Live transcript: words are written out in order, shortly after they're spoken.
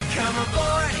Come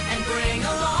aboard and bring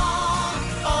along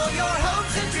all your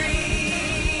hopes and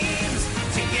dreams.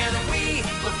 Together we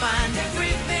will find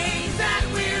everything that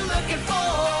we're looking for.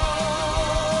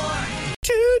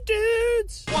 Two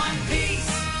dudes, One Piece.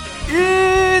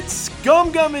 it's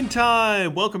Gum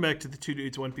time. Welcome back to the Two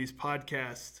Dudes One Piece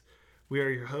podcast. We are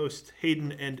your hosts,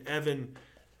 Hayden and Evan.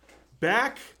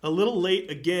 Back a little late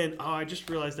again. Oh, I just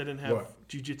realized I didn't have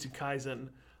Jujutsu Kaisen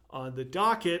on the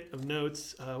docket of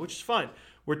notes, which is fine.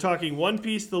 We're talking One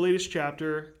Piece, the latest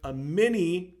chapter, a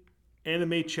mini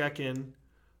anime check-in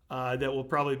that will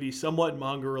probably be somewhat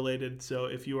manga related. So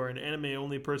if you are an anime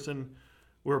only person,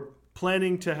 we're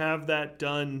planning to have that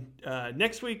done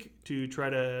next week to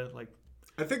try to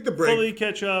I think the break fully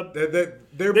catch up.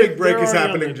 Their big break is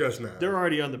happening just now. They're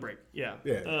already on the break. Yeah.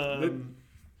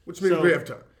 Which means we have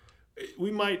time. We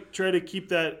might try to keep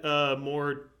that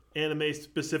more anime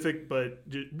specific, but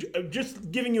just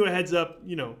giving you a heads up,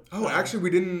 Oh, actually, we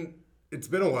didn't. It's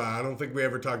been a while. I don't think we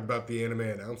ever talked about the anime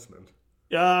announcement.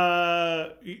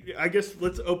 I guess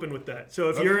let's open with that. So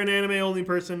if you're an anime only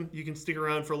person, you can stick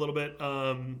around for a little bit.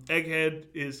 Egghead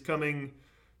is coming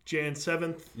Jan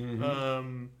 7th.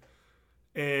 Mm-hmm.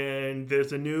 And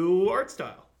there's a new art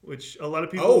style, which a lot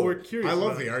of people were curious about. I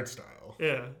love the art style.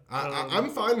 Yeah. I'm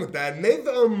fine with that. And they've,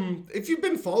 if you've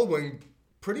been following,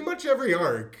 pretty much every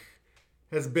arc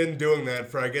has been doing that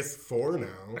for, I guess, 4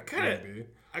 now.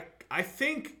 I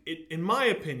think, in my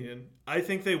opinion, I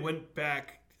think they went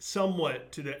back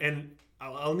somewhat to the, and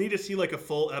I'll need to see like a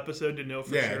full episode to know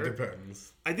for sure. Yeah, it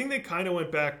depends. I think they kind of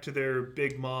went back to their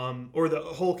Big Mom or the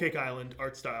Whole Cake Island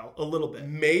art style a little bit.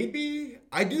 Maybe.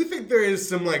 I do think there is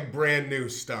some like brand new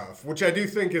stuff, which I do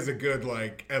think is a good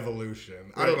like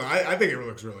evolution. Right. I don't know. I think it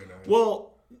looks really nice.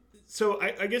 Well, so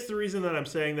I guess the reason that I'm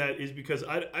saying that is because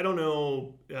I don't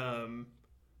know.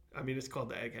 I mean, it's called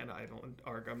the Egghead Island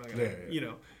arc. I'm not gonna,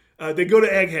 they go to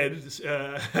Egghead.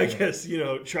 I guess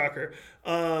shocker.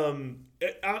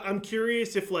 I'm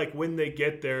curious if when they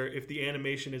get there, if the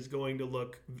animation is going to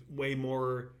look way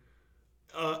more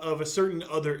of a certain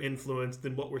other influence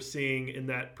than what we're seeing in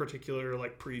that particular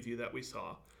preview that we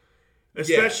saw.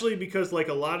 Especially because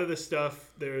a lot of the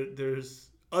stuff there's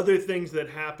other things that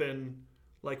happen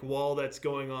while that's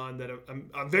going on that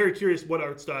I'm very curious what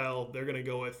art style they're going to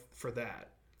go with for that.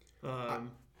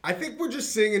 I think we're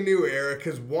just seeing a new era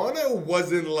because Wano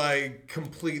wasn't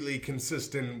completely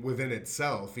consistent within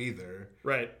itself either.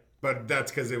 Right. But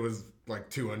that's because it was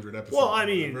 200 episodes. Well, I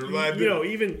mean,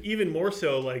 even more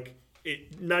so,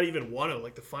 not even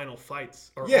Wano, the final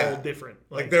fights are all different.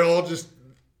 They're all just,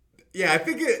 I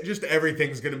think just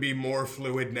everything's going to be more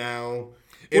fluid now.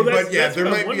 Well, there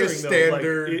might be a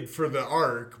standard for the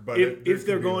arc, but if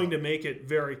they're going to make it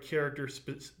very character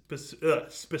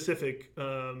specific,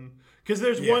 because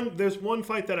there's one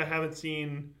fight that I haven't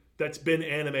seen that's been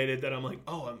animated that I'm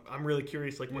I'm really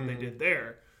curious what they did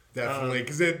there. Definitely,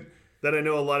 because that I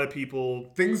know a lot of people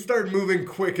things start moving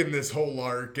quick in this whole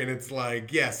arc, and it's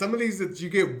some of these that you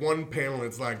get one panel,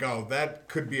 it's that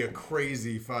could be a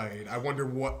crazy fight. I wonder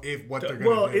what they're going to do.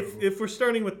 Well, if we're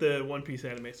starting with the One Piece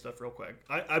anime stuff real quick,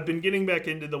 I've been getting back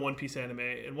into the One Piece anime,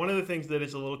 and one of the things that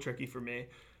is a little tricky for me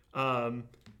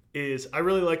is I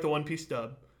really like the One Piece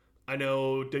dub. I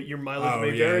know that your mileage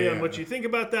may vary on what you think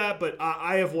about that, but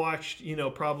I have watched,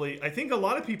 probably, I think a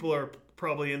lot of people are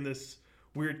probably in this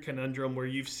weird conundrum where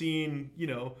you've seen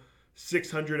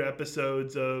 600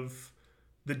 episodes of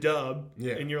the dub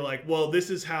and you're well, this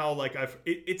is how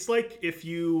it's like if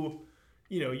you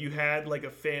had a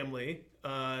family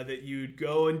that you'd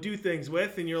go and do things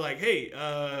with, and you're hey,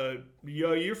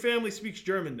 your family speaks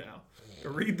German now,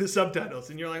 read the subtitles,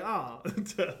 and you're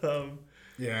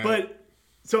but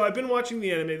so I've been watching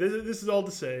the anime. This is all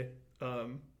to say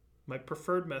my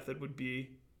preferred method would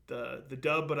be the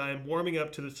dub, but I am warming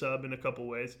up to the sub in a couple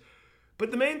ways.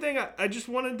 But the main thing, I just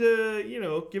wanted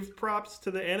to, give props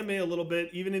to the anime a little bit,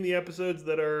 even in the episodes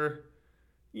that are,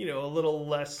 a little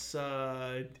less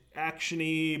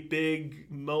action-y,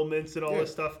 big moments and all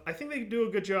this stuff. I think they do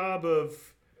a good job of,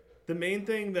 the main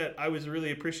thing that I was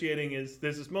really appreciating is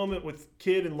there's this moment with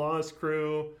Kid and Law's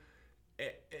crew,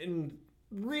 and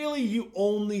really you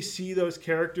only see those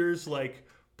characters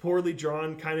poorly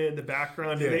drawn kind of in the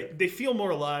background. And they feel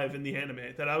more alive in the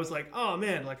anime that I was oh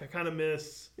man, I kind of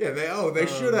miss. Yeah, they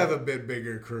should have a bit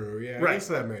bigger crew. Yeah, right. I guess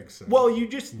that makes sense. Well,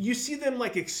 you see them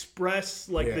express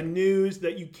the news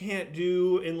that you can't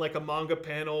do in a manga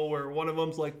panel where one of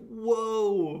them's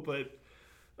whoa, but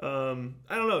I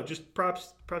don't know, just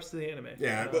props to the anime.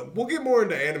 Yeah, but we'll get more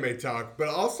into anime talk, but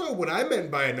also what I meant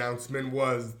by announcement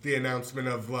was the announcement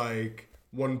of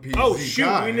One Piece. Oh, Isekai.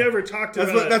 shoot. We never talked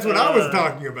about That's what I was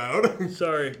talking about.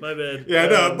 Sorry, my bad. Yeah,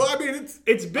 no, but I mean,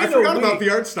 it's been I forgot a week. about the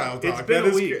art style talk. It's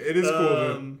been a week. It is cool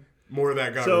that more of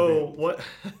that got So, revealed. what...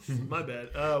 my bad.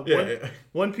 Yeah.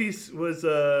 One Piece was...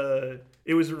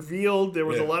 it was revealed. There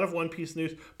was a lot of One Piece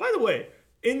news. By the way,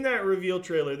 in that reveal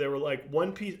trailer, there were like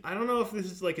One Piece... I don't know if this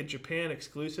is like a Japan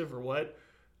exclusive or what,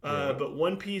 but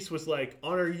One Piece was like,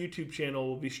 on our YouTube channel,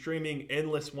 we'll be streaming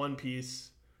endless One Piece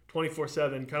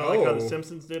 24/7, kind of like how The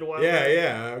Simpsons did a while Yeah, back.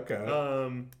 yeah,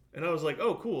 okay. And I was like,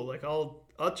 oh, cool. Like, I'll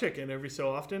check in every so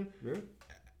often. Yeah.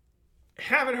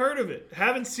 Haven't heard of it.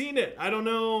 Haven't seen it. I don't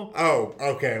know. Oh,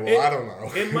 okay. Well, I don't know.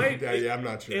 It might. yeah, I'm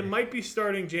not sure. It might be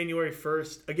starting January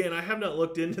 1st. Again, I have not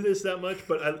looked into this that much,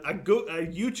 but I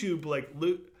YouTube like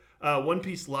One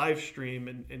Piece live stream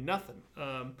and nothing.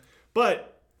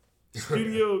 But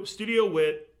Studio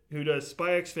Wit, who does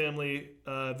Spy X Family,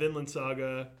 Vinland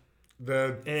Saga,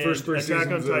 the and first 3 Attack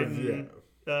seasons on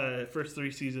Titan, first 3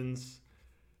 seasons.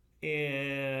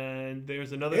 And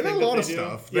there's another and thing a that lot they of do.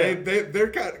 stuff. Yeah.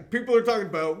 They're kind of, people are talking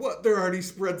about what they're already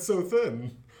spread so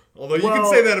thin. Although you can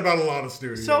say that about a lot of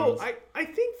studios. So I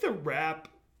think that rap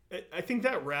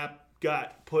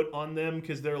got put on them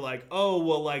because they're like, oh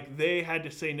well, like they had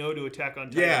to say no to Attack on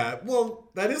Titan. Yeah,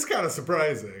 well, that is kind of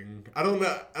surprising. I don't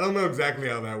know exactly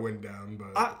how that went down,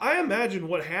 but I imagine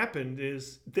what happened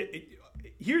is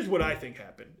here's what I think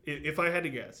happened. If I had to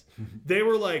guess, they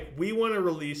were like, we want to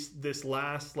release this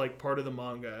last like part of the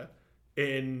manga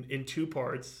in 2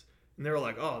 parts, and they were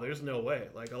like, oh, there's no way.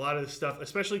 Like a lot of this stuff,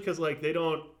 especially because like they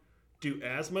don't do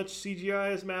as much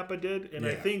CGI as Mappa did, and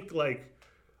I think the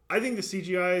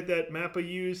CGI that Mappa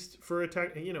used for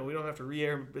Attack, we don't have to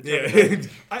re-air.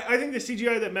 I think the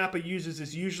CGI that Mappa uses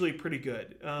is usually pretty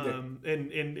good, and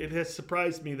it has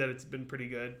surprised me that it's been pretty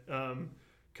good,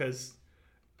 because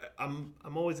I'm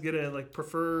always gonna like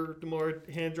prefer the more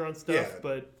hand-drawn stuff,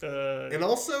 but and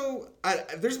also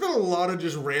there's been a lot of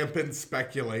just rampant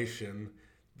speculation.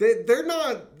 They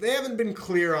haven't been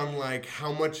clear on like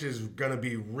how much is gonna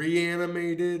be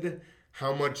reanimated,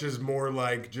 how much is more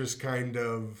like just kind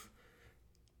of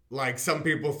like some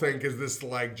people think, is this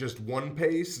like just one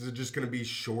pace? Is it just gonna be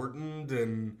shortened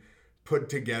and put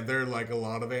together like a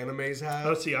lot of animes have?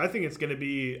 Oh, see, I think it's going to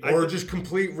be... Or just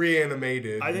complete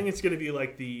reanimated. I think it's going to be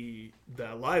like the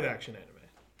live action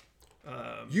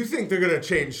anime. You think they're going to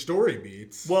change story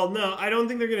beats? Well, no, I don't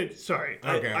think they're going to... Sorry.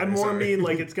 Okay, I more mean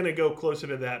like it's going to go closer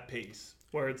to that pace,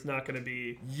 where it's not going to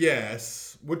be...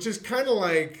 Yes, which is kind of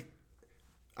like...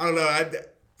 I don't know,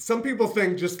 some people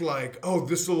think just like, oh,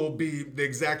 this will be the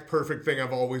exact perfect thing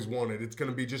I've always wanted. It's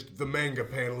going to be just the manga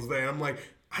panels there. I'm like...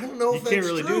 I don't know if that's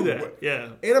true. You can't really do that, yeah.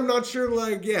 And I'm not sure,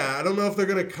 like, I don't know if they're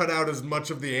going to cut out as much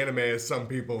of the anime as some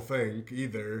people think,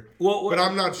 either. Well, but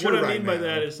I'm not sure what right I mean now. by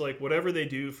that is, like, whatever they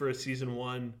do for a season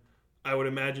 1, I would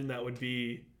imagine that would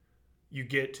be, you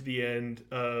get to the end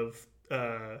of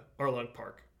Arlong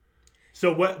Park.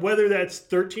 So whether that's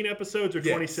 13 episodes or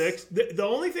 26, the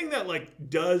only thing that, like,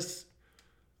 does...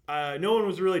 no one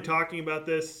was really talking about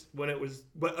this when it was...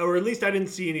 or at least I didn't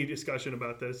see any discussion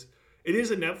about this. It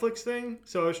is a Netflix thing,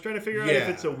 so I was trying to figure out if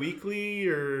it's a weekly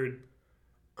or...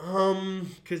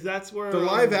 Because that's where... The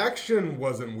live action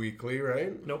wasn't weekly,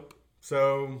 right? Nope.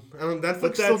 So,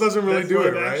 Netflix still doesn't really do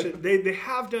it, right? They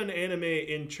have done anime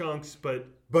in chunks, but...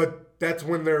 But that's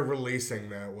when they're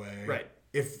releasing that way. Right.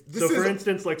 For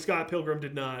instance, like Scott Pilgrim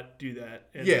did not do that.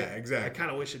 And exactly. I kind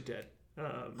of wish it did.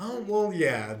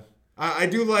 I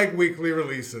do like weekly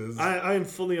releases. I am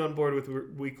fully on board with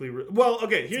weekly... Well,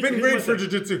 okay, it's been great for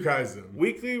Jujutsu Kaisen.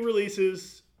 Weekly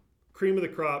releases, cream of the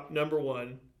crop, number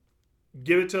 1.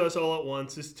 Give it to us all at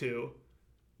once is 2.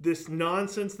 This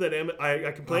nonsense that...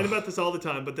 I complain about this all the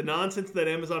time, but the nonsense that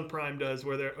Amazon Prime does,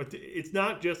 where it's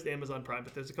not just Amazon Prime,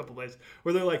 but there's a couple places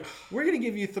where they're like, we're going to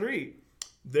give you 3,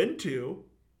 then 2...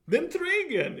 then 3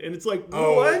 again, and it's like,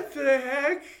 what the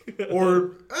heck?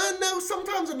 Or no,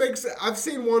 sometimes it makes. I've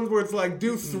seen ones where it's like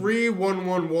do 3, 1,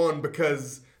 1, 1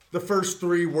 because the first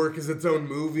 3 work as its own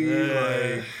movie.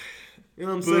 Like, you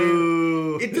know what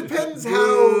I'm saying? It depends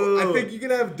how. I think you can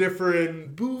have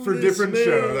different for different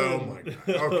shows. Oh my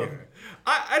god. Okay.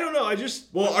 I don't know. I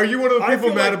just... Well, are you one of the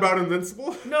people mad about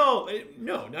Invincible? No,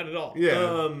 not at all.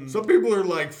 Yeah. Some people are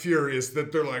like furious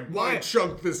that they're like, why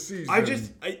chunk this season?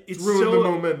 It's ruined the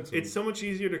momentum. It's so much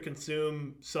easier to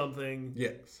consume something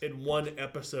in one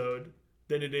episode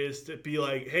than it is to be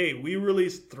like, hey, we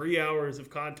released 3 hours of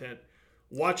content.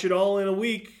 Watch it all in a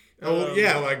week.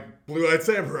 Like Blue Eyed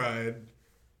Samurai.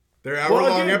 They're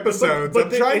hour-long episodes.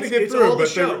 I'm trying to get through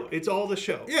it, it's all the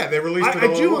show. Yeah, they released it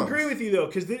all I do at agree once. with you, though,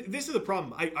 because this is the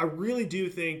problem. I really do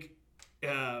think...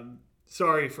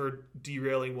 sorry for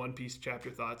derailing One Piece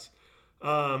chapter thoughts.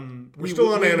 We're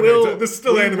still on anime. This is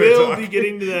still anime We will talk. be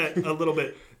getting to that a little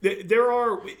bit. There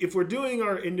are, if we're doing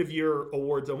our end of year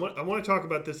awards, I want to talk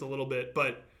about this a little bit,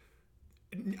 but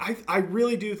I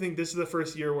really do think this is the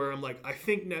first year where I'm like, I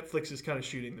think Netflix is kind of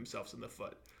shooting themselves in the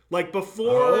foot. Like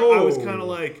before, I was kind of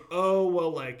like, oh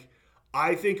well, like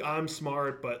I think I'm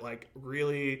smart, but like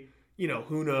really,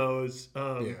 who knows?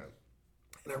 And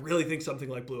I really think something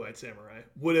like Blue Eyed Samurai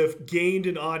would have gained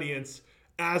an audience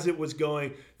as it was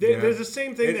going. There's the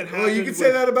same thing that happened. Well, you could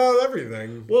say that about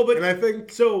everything. Well, but and I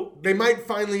think so they might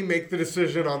finally make the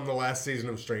decision on the last season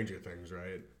of Stranger Things,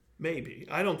 right? Maybe.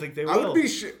 I don't think they will. I would be.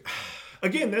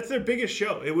 Again, that's their biggest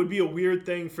show. It would be a weird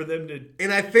thing for them to.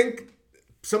 And I think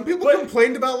some people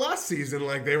complained about last season,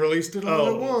 like they released it all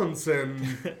at once, and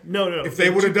no. If they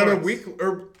would have done it weekly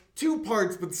or 2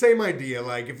 parts, but same idea.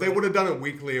 Like if they would have done it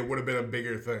weekly, it would have been a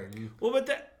bigger thing. Well, but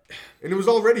that. And it was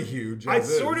already huge. I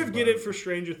sort of get it for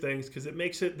Stranger Things because it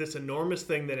makes it this enormous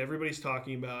thing that everybody's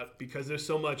talking about because there's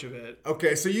so much of it.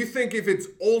 Okay, so you think if it's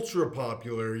ultra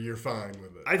popular, you're fine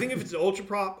with it? I think if it's ultra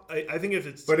pop, I think if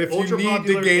it's ultra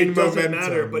popular, to gain it doesn't momentum,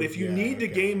 matter. But if you need to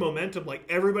gain momentum, like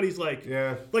everybody's like,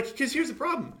 because here's the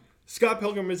problem. Scott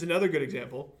Pilgrim is another good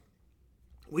example.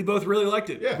 We both really liked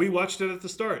it. Yeah. We watched it at the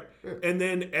start, and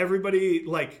then everybody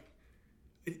like.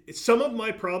 Some of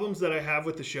my problems that I have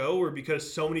with the show were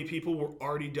because so many people were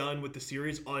already done with the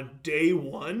series on day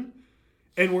one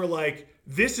and were like,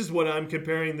 this is what I'm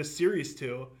comparing this series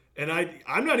to. And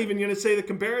I'm not even going to say the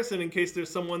comparison in case there's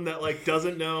someone that like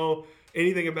doesn't know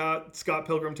anything about Scott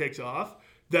Pilgrim Takes Off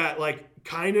that like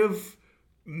kind of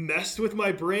messed with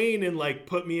my brain and like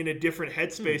put me in a different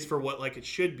headspace for what like it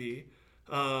should be.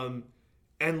 And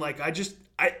like I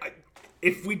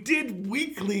if we did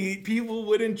weekly, people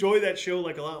would enjoy that show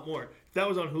like a lot more. If that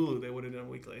was on Hulu, they would have done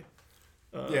weekly.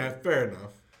 Fair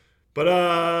enough.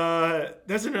 But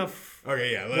that's enough.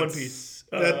 Okay, yeah. One Piece.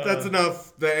 That's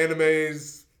enough. The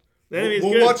anime's we'll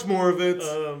good. Watch more of it.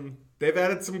 They've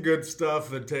added some good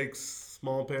stuff that takes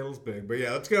small panels big. But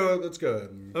yeah, let's go.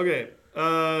 Okay.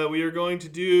 We are going to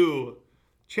do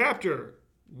chapter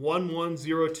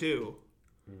 1102.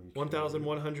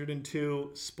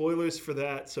 1102 spoilers for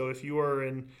that. So if you are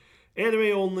an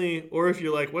anime only, or if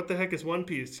you're like, what the heck is One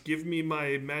Piece? Give me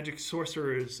my magic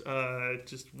sorcerers.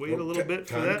 Just wait a little bit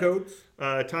for that. Codes?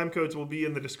 Time codes will be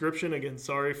in the description. Again,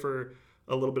 sorry for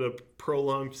a little bit of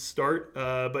prolonged start.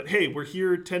 But hey, we're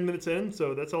here 10 minutes in,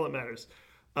 so that's all that matters.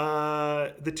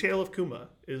 The Tale of Kuma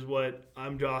is what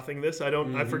I'm dothing this. I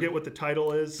forget what the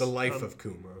title is. The Life of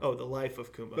Kuma. Oh, The Life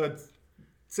of Kuma. That's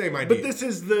same idea. But this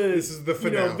is the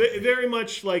finale. Very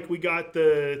much like we got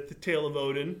the Tale of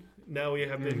Odin. Now we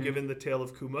have been given the Tale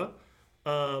of Kuma.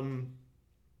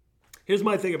 Here's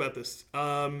my thing about this.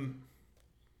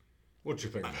 What's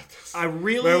your thing about this? I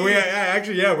really... we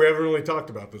haven't really talked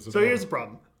about this at all. So here's the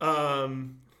problem.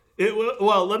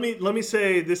 Let me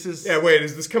say this is... Yeah, wait,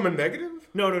 is this coming negative?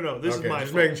 No. This is my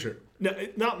just fault. making sure. No,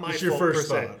 not my it's fault your first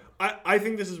per se. thought. I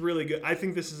think this is really good. I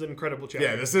think this is an incredible chapter.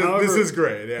 Yeah, this is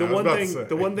great. Yeah,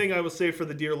 the one thing I will say for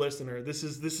the dear listener, this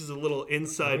is a little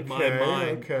inside my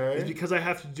mind, is because I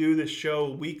have to do this show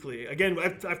weekly. Again,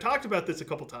 I've talked about this a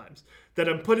couple times that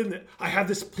I have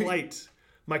this plight,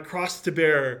 my cross to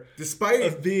bear, despite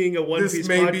of being a One Piece podcast. This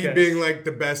may be being like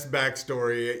the best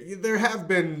backstory. There have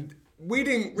been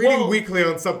reading weekly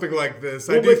on something like this.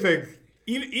 I do think.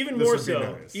 Even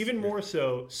more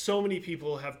so, so many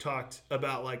people have talked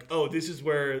about like, oh, this is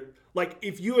where, like,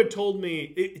 if you had told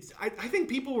me, I think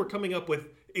people were coming up with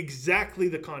exactly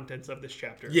the contents of this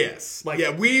chapter. Yes.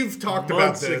 Like, we've talked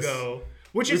about this. Months ago.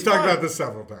 We've talked about this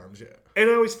several times, yeah. And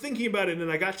I was thinking about it, and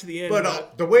I got to the end.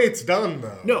 But the way it's done,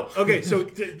 though. No, okay, so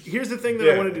here's the thing that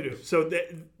I wanted to do. So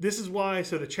this is why,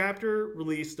 the chapter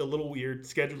released a little weird,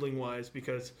 scheduling-wise,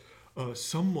 because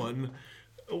someone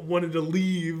wanted to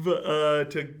leave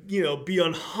to be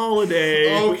on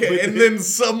holiday. Okay, and then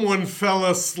someone fell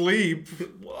asleep.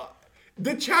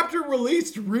 The chapter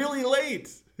released really late.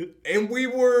 And we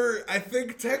were, I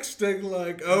think, texting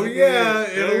like, "Oh yeah,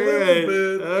 in a little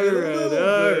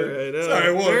bit."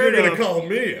 Sorry, well, you're gonna call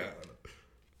me out.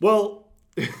 Well,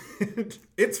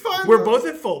 it's fine. We're both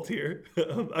at fault here.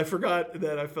 I forgot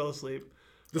that I fell asleep.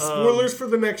 The spoilers for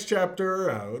the next chapter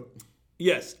are out.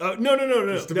 Yes. No.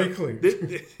 Just to be clear.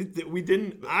 We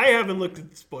didn't... I haven't looked at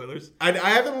the spoilers. I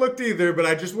haven't looked either, but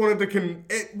I just wanted to...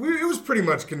 It was pretty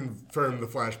much confirmed the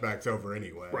flashback's over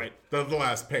anyway. Right. The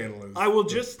last panel is... I will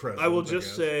just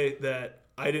say that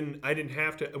I didn't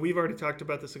have to... We've already talked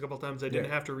about this a couple times. I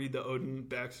didn't have to read the Odin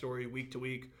backstory week to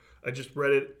week. I just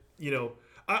read it,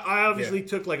 I obviously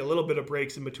took like a little bit of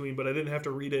breaks in between, but I didn't have to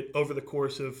read it over the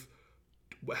course of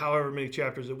however many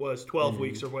chapters it was, 12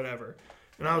 weeks or whatever.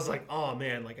 And I was like, oh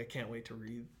man, like I can't wait to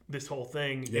read this whole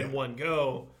thing Yeah. in one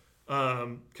go,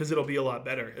 because it'll be a lot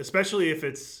better, especially if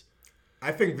it's.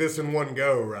 I think this in one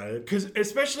go, right? Because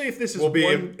especially if this is will be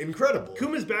one. incredible.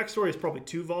 Kuma's backstory is probably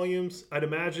 2 volumes. I'd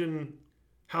imagine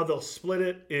how they'll split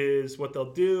it is what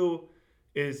they'll do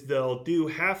is they'll do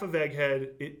half of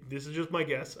Egghead. This is just my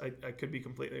guess. I could be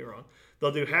completely wrong.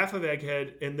 They'll do half of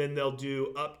Egghead, and then they'll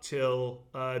do up till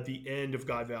the end of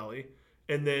God Valley.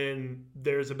 And then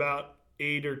there's about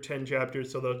 8 or 10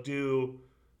 chapters, so they'll do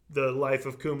the life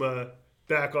of Kuma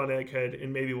back on Egghead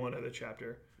and maybe one other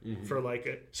chapter for like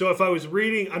it. So if I was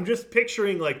reading, I'm just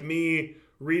picturing like me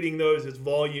reading those as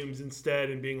volumes instead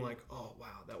and being like, oh,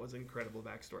 wow, that was an incredible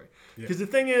backstory. Because the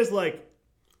thing is, like,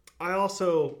 I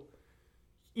also,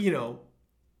 you know,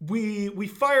 we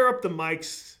fire up the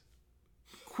mics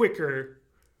quicker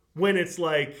when it's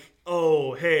like,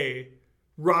 oh, hey,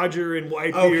 Roger and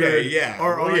Whitebeard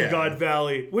are on God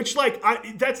Valley. Which, like,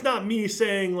 that's not me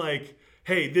saying, like,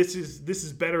 hey, this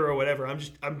is better or whatever.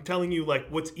 I'm telling you, like,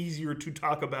 what's easier to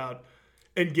talk about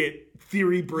and get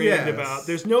theory brand about.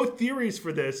 There's no theories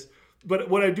for this, but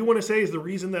what I do want to say is the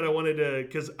reason that I wanted to,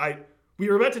 because we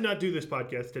were about to not do this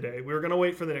podcast today. We were going to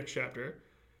wait for the next chapter.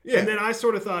 Yeah. And then I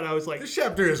sort of thought, I was like, this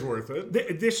chapter is worth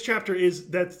it. This chapter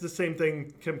that's the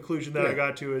same conclusion that I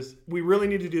got to is we really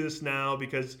need to do this now,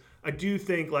 because I do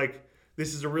think, like,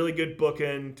 this is a really good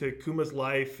bookend to Kuma's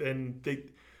life, and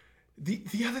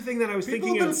the other thing that I was thinking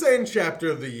of... People have been saying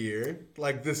chapter of the year.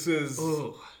 Like, this is...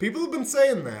 Ugh. People have been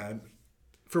saying that.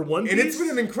 For One Piece? And it's been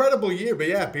an incredible year. But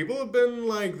yeah, people have been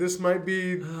like, this might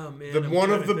be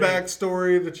one of the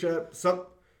backstory,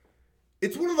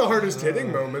 it's one of the hardest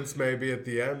hitting moments maybe at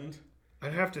the end.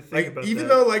 I'd have to think about even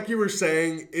that. though, like you were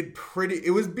saying,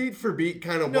 it was beat for beat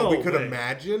kind of what we could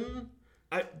imagine.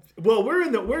 We're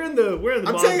in the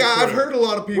I'm saying I've heard a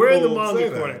lot of people we're in the manga say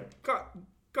corner. that.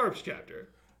 Garb's chapter.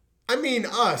 I mean,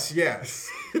 us, yes.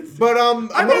 But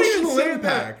emotional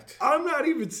impact. I'm not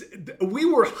even... We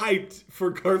were hyped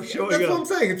for Garp showing up. That's what I'm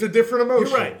saying. It's a different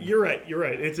emotion. You're right.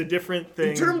 It's a different thing.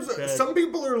 In terms of... Some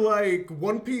people are like,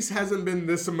 One Piece hasn't been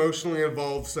this emotionally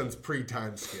involved since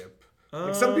pre-time skip.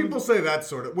 Like some people say that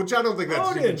sort of... Which I don't think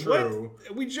that's even true.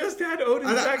 What? We just had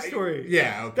Odin's backstory.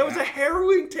 Yeah, okay. That was a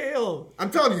harrowing tale.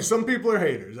 I'm telling you, some people are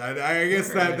haters. I guess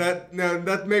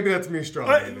that maybe that's me strong.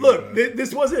 Look,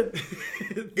 this wasn't...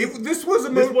 this was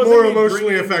more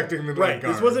emotionally affecting than right.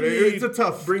 Garp. This wasn't me. It's a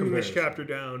tough bringing comparison. This chapter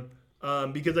down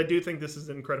because I do think this is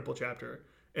an incredible chapter,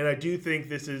 and I do think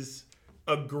this is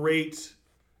a great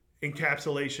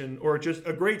encapsulation or just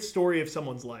a great story of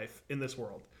someone's life in this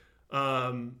world.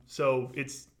 So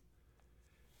it's...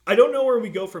 I don't know where we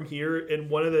go from here, and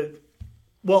one of the...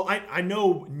 Well, I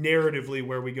know narratively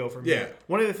where we go from here.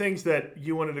 One of the things that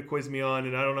you wanted to quiz me on,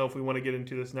 and I don't know if we want to get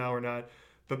into this now or not,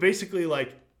 but basically,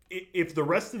 like, if the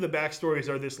rest of the backstories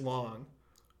are this long,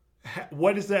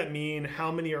 what does that mean?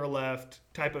 How many are left?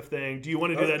 Type of thing. Do you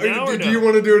want to do that now or no? Do you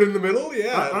want to do it in the middle?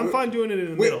 Yeah. I'm fine doing it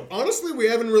in the middle. Honestly, we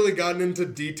haven't really gotten into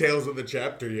details of the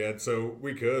chapter yet, so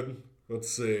we could. Let's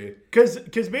see.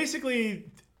 Because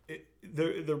basically,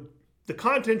 the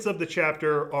contents of the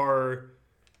chapter are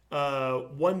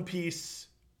One Piece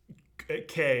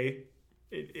K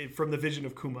from the vision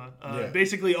of Kuma.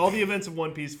 Basically, all the events of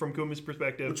One Piece from Kuma's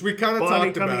perspective. Which we kind of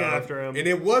talked about. Coming after him. And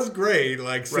it was great,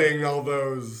 like, seeing all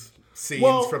those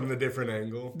scenes from the different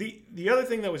angle. The other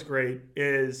thing that was great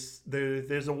is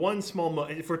there's a one small...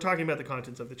 if we're talking about the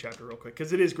contents of the chapter real quick,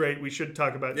 because it is great, we should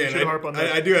talk about it. We should harp on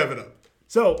that. I do have it up.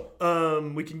 So,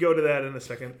 we can go to that in a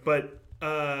second. But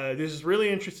there's this really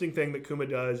interesting thing that Kuma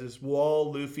does is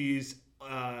while Luffy's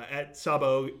at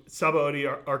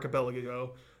Sabaody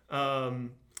Archipelago,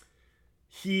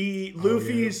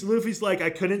 Luffy's like, I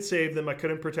couldn't save them, I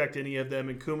couldn't protect any of them,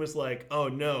 and Kuma's like, oh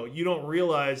no, you don't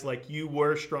realize, like, you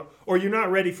were strong, or you're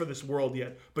not ready for this world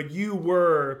yet, but you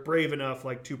were brave enough,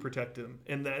 like, to protect them,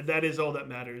 and that is all that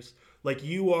matters. Like,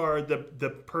 you are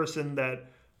the person that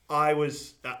I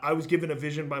was given a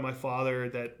vision by my father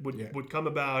that would come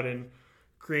about and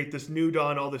create this new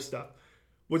dawn, all this stuff.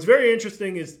 What's very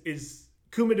interesting is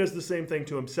Kuma does the same thing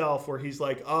to himself, where he's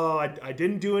like, oh, I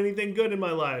didn't do anything good in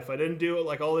my life. I didn't do it,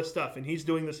 like, all this stuff. And he's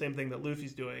doing the same thing that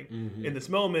Luffy's doing in this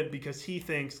moment, because he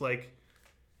thinks, like,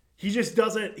 he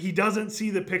doesn't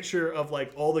see the picture of,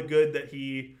 like, all the good that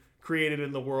he created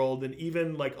in the world. And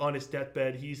even, like, on his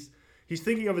deathbed, he's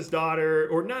thinking of his daughter,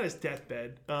 or not his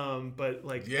deathbed, but,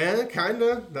 like... Yeah, kind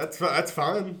of. That's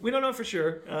fine. We don't know for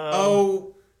sure.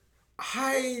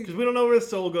 Because we don't know where the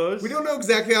soul goes. We don't know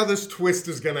exactly how this twist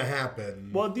is going to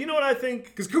happen. Well, do you know what I think?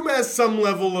 Because Kuma has some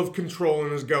level of control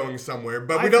and is going somewhere,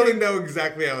 but we don't even know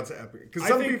exactly how it's happening. Because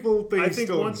some people think he's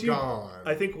still gone.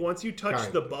 I think once you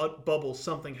touch the bubble,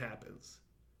 something happens.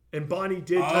 And Bonnie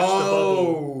did touch the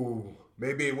bubble.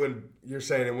 Maybe it went. You're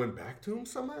saying it went back to him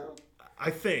somehow? I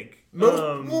think.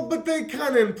 Well, but they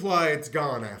kind of imply it's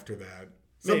gone after that.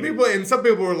 Some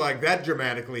people were like, that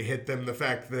dramatically hit them, the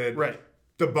fact that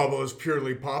the bubble is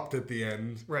purely popped at the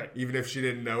end. Right. Even if she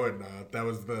didn't know it or not. That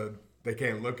was they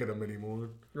can't look at him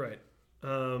anymore. Right.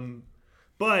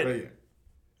 But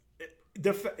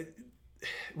yeah.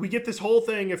 We get this whole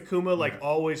thing of Kuma, like,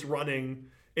 always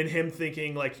running and him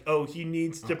thinking, like, oh, he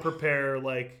needs to prepare,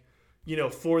 like, you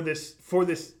know, for this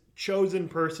chosen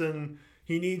person.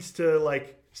 He needs to,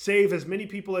 like, save as many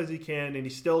people as he can, and he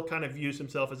still kind of views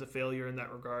himself as a failure in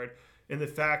that regard. And the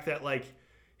fact that, like,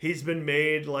 he's been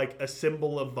made, like, a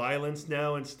symbol of violence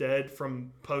now instead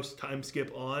from post-time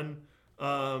skip on.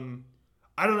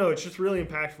 I don't know. It's just really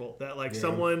impactful that, like,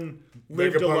 someone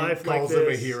lived a life like this. Calls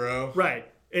him a hero. Right.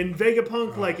 And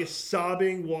Vegapunk, like, is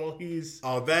sobbing while he's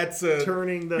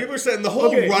turning the... People are saying the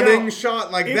whole running shot,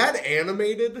 like, that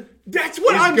animated... That's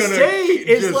what I'm saying!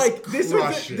 It's like, this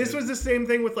was the same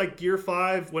thing with, like, Gear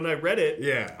 5 when I read it.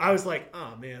 Yeah. I was like,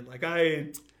 oh, man, like,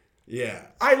 Yeah.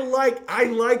 I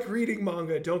like reading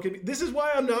manga. Don't get me... This is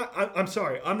why I'm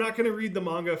sorry. I'm not going to read the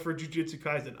manga for Jujutsu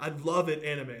Kaisen. I love it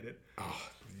animated. Oh,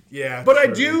 yeah. But I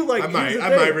do, like... I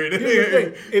might read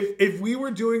it. If we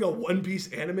were doing a One Piece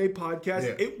anime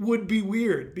podcast, it would be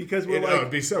weird. Because we're like... It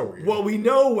would be so weird. Well, we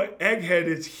know what Egghead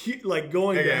is,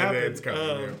 going to happen. It's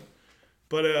coming,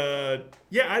 But, I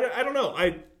don't know.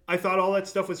 I thought all that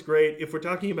stuff was great. If we're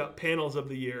talking about panels of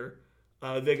the year...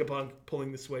 Vegapunk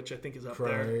pulling the switch, I think, is up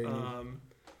there.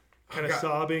 Kind of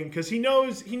sobbing because he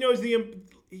knows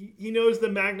the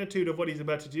magnitude of what he's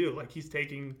about to do. Like, he's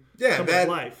taking someone's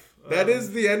life. That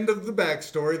is the end of the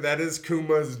backstory. That is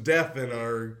Kuma's death in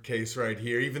our case right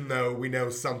here. Even though we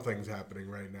know something's happening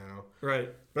right now,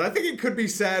 right? But I think it could be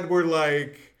sad. Where,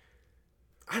 like,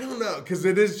 I don't know, because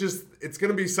it's going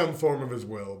to be some form of his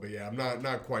will. But yeah, I'm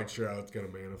not quite sure how it's going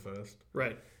to manifest.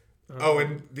 Right.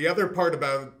 And the other part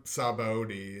about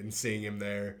Sabaody and seeing him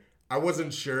there, I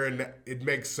wasn't sure, and it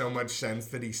makes so much sense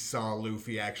that he saw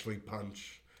Luffy actually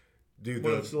punch.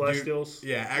 The Celestials?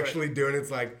 Actually doing it. It's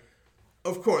like,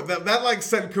 of course, that like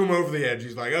sent Kuma over the edge.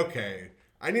 He's like, okay,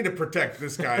 I need to protect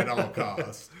this guy at all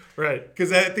costs. Right.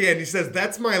 Because at the end he says,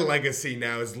 that's my legacy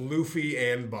now, is Luffy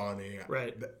and Bonnie.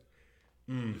 Right.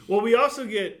 Well, we also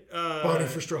get... Bonnie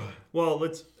for straw. Well,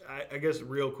 I guess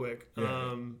real quick.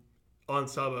 On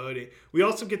Sabaody. We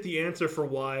also get the answer for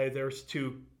why there's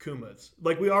two Kumas.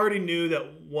 Like, we already knew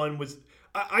that one was...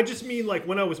 I just mean, like,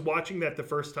 when I was watching that the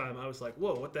first time, I was like,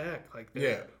 whoa, what the heck? Like,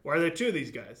 why are there two of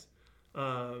these guys?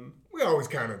 We always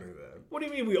kind of knew that. What do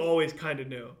you mean we always kind of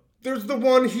knew? There's the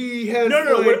one he has...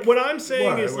 No. Like, what I'm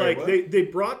saying is, they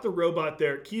brought the robot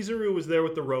there. Kizaru was there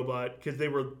with the robot because they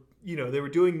were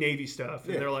doing Navy stuff.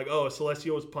 And they're like, oh, a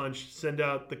Celestial was punched. Send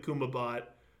out the Kuma bot.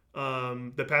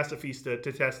 The Pacifista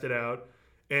to test it out,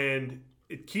 and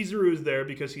Kizaru is there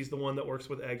because he's the one that works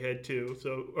with Egghead too,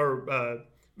 or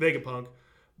Vegapunk.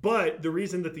 But the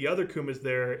reason that the other Kuma's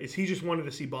there is he just wanted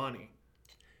to see Bonnie.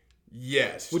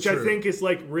 Yes, which true. I think is,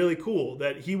 like, really cool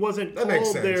that he wasn't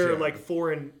called there like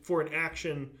for an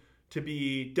action to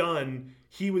be done.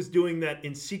 He was doing that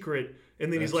in secret,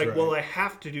 and then he's like, well, I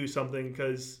have to do something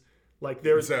because, like,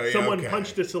 there's someone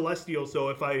punched a Celestial, so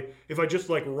if I just,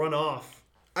 like, run off.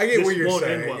 I get what you're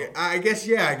saying. Well. I guess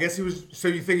he was... So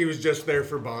you think he was just there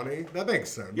for Bonnie? That makes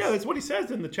sense. Yeah, that's what he says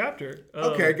in the chapter.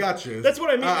 Okay, gotcha. That's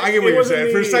what I mean. I get what you're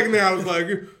saying. For a second there, I was like,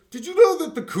 did you know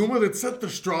that the Kuma that sent the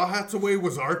Straw Hats away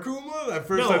was our Kuma? At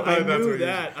first I thought that's what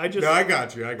that. I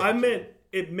got you. I meant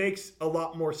it makes a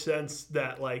lot more sense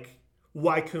that, like,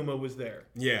 why Kuma was there.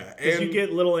 Yeah. Because you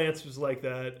get little answers like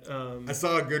that. I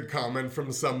saw a good comment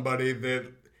from somebody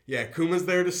that, Kuma's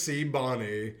there to see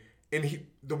Bonnie, and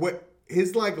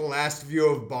his, like, last view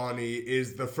of Bonnie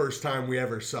is the first time we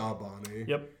ever saw Bonnie.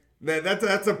 Yep.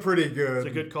 That's a pretty good... It's a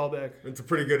good callback. It's a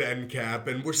pretty good end cap.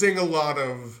 And we're seeing a lot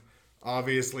of,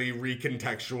 obviously,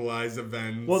 recontextualized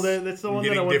events. Well, that's the one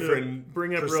that I wanted to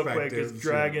bring up real quick is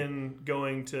Dragon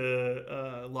going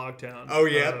to Logtown. Oh,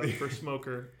 yeah. For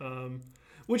Smoker.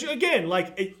 Which, again,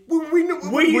 like... We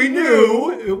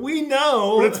knew. We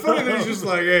know. But it's funny that he's just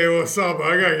like, hey, what's up?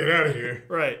 I gotta get out of here.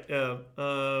 Right,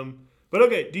 yeah. But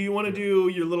okay, do you want to do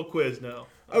your little quiz now?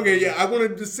 Okay, I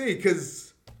wanted to see,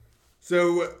 because...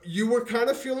 So, you were kind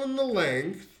of feeling the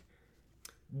length.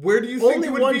 Where do you think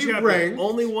it would be ranked?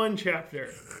 Only one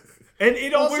chapter. And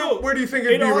it also where do you think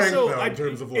it'd be ranked though in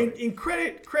terms of like? In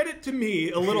credit to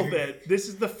me a little bit. This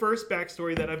is the first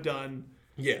backstory that I've done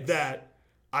that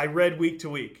I read week to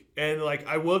week, and like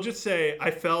I will just say I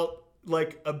felt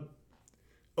like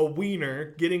a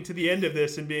wiener getting to the end of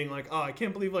this and being like, oh, I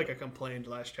can't believe like I complained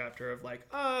last chapter of like,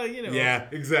 yeah,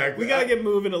 exactly. We gotta get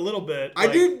moving a little bit. I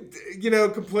did,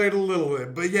 complain a little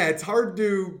bit, but yeah, it's hard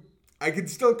to. I can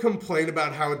still complain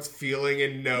about how it's feeling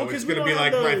and know it's going to be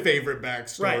like my favorite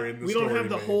backstory in the story. We don't have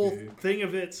the whole thing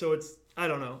of it, so it's, I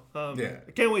don't know.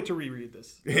 I can't wait to reread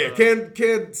this. Yeah,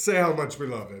 can't say how much we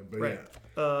love it, but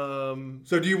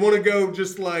So do you want to go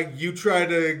just like, you try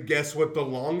to guess what the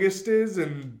longest is?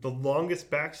 And the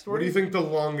longest backstory? What do you think the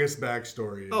longest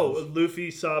backstory is? Oh, Luffy,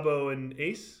 Sabo, and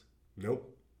Ace?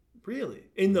 Nope. Really?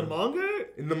 In the manga?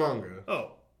 In the manga.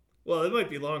 Oh. Well, it might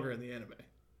be longer in the anime.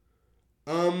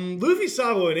 Luffy,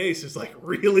 Sabo, and Ace is like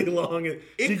really long.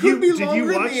 It could be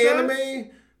longer in the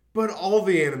anime, but all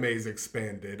the animes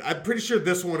expanded. I'm pretty sure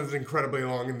this one is incredibly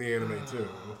long in the anime too.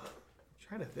 I'm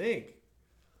trying to think.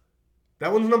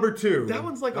 That one's number 2. That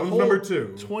one's like number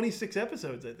 2. 26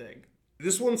 episodes, I think.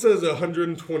 This one says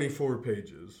 124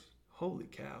 pages. Holy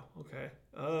cow. Okay.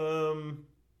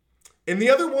 And the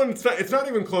other one, it's not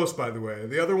even close, by the way.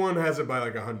 The other one has it by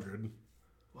like 100.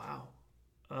 Wow.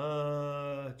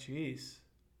 Jeez.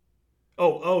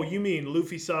 Oh, you mean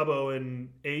Luffy, Sabo, and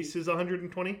Ace is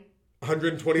 120?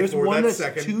 124. There's one that's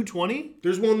second. 220?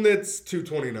 There's one that's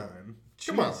 229.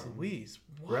 Come on. Louise.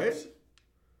 What? Right?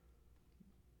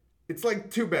 It's like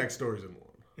 2 backstories in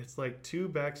one. It's like 2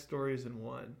 backstories in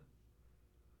one.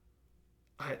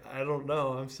 I don't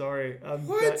know. I'm sorry.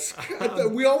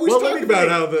 We always talk about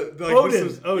how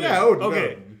Odin. Yeah, Odin.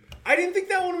 Okay. I didn't think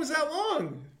that one was that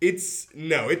long. It's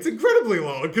incredibly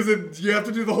long because you have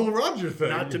to do the whole Roger thing.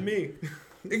 Not to me.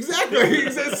 Exactly.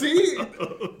 See,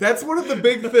 that's one of the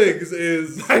big things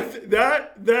is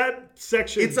that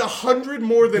section. It's 100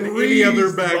 more than any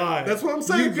other back. That's what I'm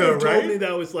saying. You could have told me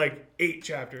that was like 8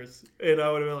 chapters, and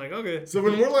I would have been like, okay. So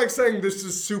when we're like saying this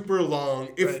is super long,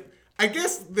 I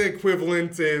guess the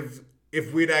equivalent of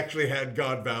if we'd actually had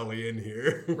God Valley in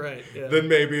here, right? Yeah. Then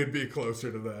maybe it'd be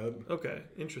closer to that. Okay,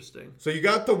 interesting. So you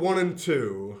got the 1 and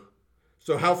 2.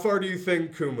 So how far do you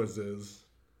think Kuma's is?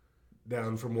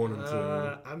 Down from 1 and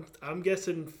 2. I'm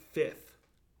guessing 5th.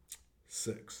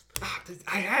 6th.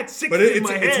 I had 6th but in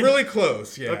my head. It's really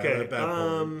close. Yeah. Okay. At that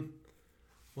point.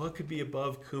 What could be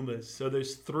above Kuma's? So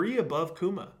there's 3 above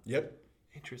Kuma. Yep.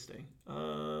 Interesting.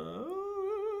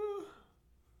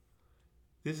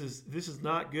 This is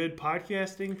not good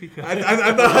podcasting because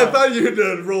I thought you'd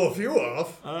roll a few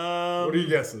off. What are your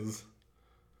guesses?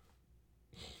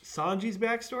 Sanji's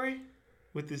backstory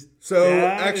with this. So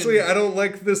actually, I don't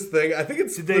like this thing. I think it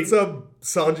splits up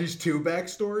Sanji's 2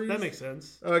 backstories. That makes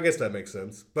sense. Oh, I guess that makes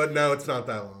sense. But no, it's not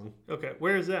that long. Okay,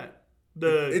 where is that?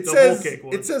 The says, whole cake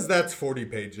one. It says that's 40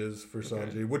 pages for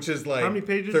Sanji, which is like how many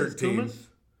pages 13. Is Kuma's?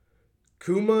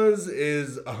 Kuma's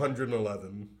is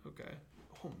 111. Okay.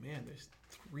 Oh man, there's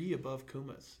 3 above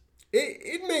Kuma's.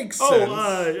 It makes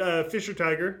sense. Fisher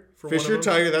Tiger. Fisher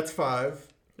Tiger, that's 5.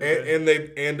 Okay.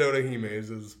 And Oda Hime's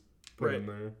is put in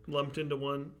there. Lumped into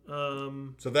one.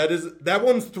 So that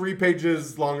one's 3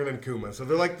 pages longer than Kuma. So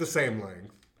they're like the same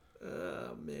length.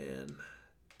 Oh man.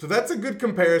 So that's a good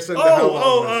comparison to how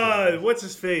long this is. What's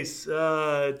his face?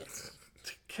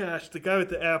 Gosh, the guy with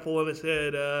the apple on his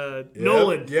head.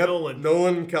 Nolan. Yep. Nolan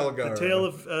The Caligari. Tale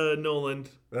of Nolan.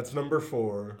 That's number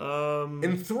 4.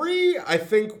 In 3, I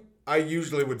think I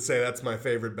usually would say that's my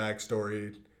favorite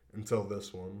backstory until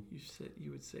this one.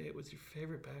 You would say it was your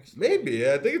favorite backstory? Maybe,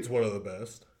 yeah. I think it's one of the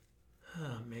best.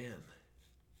 Oh, man.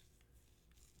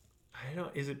 I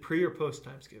don't... Is it pre or post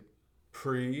time skip?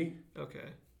 Pre. Okay.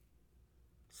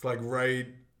 It's like right...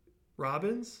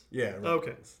 Robins? Yeah. Robins.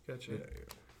 Okay, gotcha. Yeah.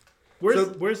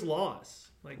 Where's Laws?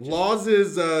 Laws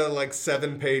is like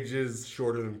 7 pages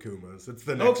shorter than Kuma's. It's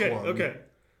the next one. Okay.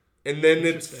 And then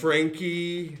it's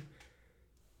Frankie,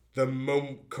 the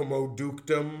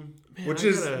Commoduktum, which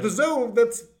is the Zoe.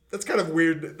 That's kind of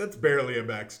weird. That's barely a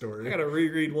backstory. I gotta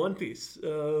reread One Piece.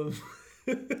 And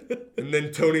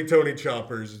then Tony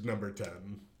Choppers is number 10.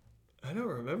 I don't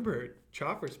remember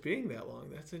Choppers being that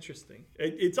long. That's interesting.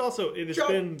 It has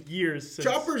been years since...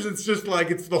 Choppers, it's just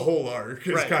like it's the whole arc.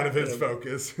 It's kind of his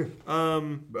focus.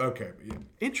 Okay. Yeah.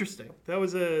 Interesting. That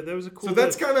was a cool... So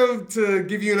that's kind of to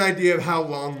give you an idea of how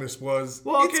long this was.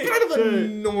 Well, okay, it's kind of a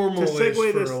normal-ish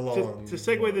for a long... To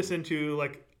segue this into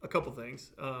like a couple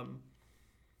things.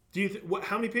 Do you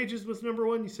how many pages was number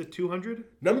 1? You said 200?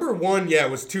 Number 1,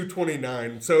 was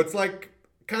 229. So it's like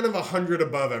kind of 100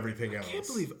 above everything else. I can't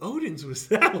believe Odin's was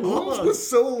that long. Odin's was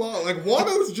so long. Like,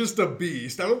 Wano's just a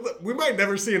beast. We might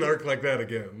never see an arc like that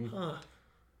again.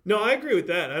 No, I agree with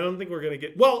that. I don't think we're going to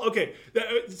get... Well, okay.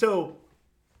 So,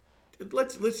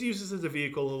 let's use this as a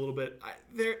vehicle a little bit.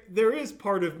 There is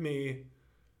part of me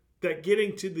that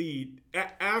getting to the...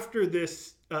 After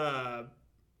this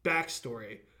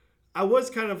backstory, I was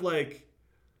kind of like...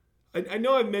 I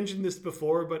know I've mentioned this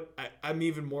before, but I'm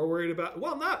even more worried about...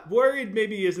 Well, not worried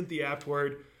maybe isn't the apt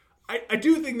word. I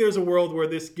do think there's a world where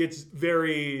this gets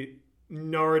very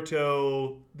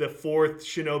Naruto, the fourth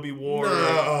Shinobi War.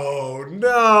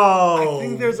 No. I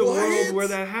think there's a world where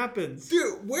that happens.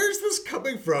 Dude, where's this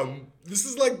coming from? This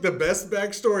is like the best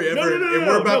backstory ever, No, and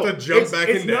we're about to jump back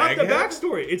into Egghead? It's not the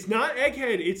backstory. It's not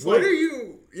Egghead. It's what like... are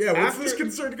you... Yeah, what's this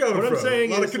concern coming from? What I'm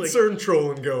saying a lot of concern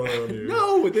trolling going on here.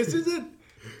 No, this isn't...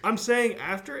 I'm saying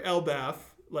after Elbaf,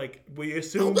 like, we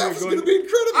assume Elbaf is going to be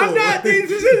incredible. I'm not...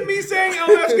 This isn't me saying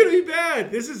Elbaf's going to be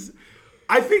bad. This is...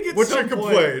 I think at What's some your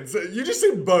point... complaints? You just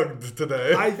seem bugged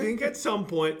today. I think at some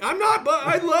point... I'm not... But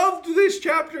I loved this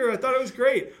chapter. I thought it was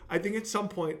great. I think at some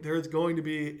point there is going to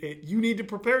be... You need to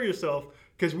prepare yourself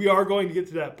because we are going to get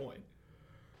to that point.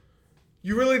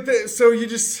 You really think... So you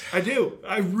just... I do.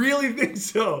 I really think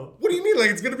so. What do you mean? Like,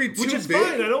 it's going to be too Which is big?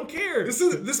 fine. I don't care.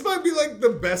 This might be like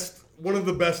the best... One of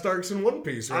the best arcs in One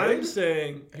Piece, right? I'm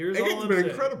saying... Here's all I'm It's been saying.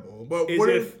 incredible. But Is what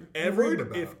if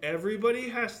if everybody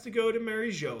has to go to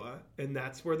Marijoa, and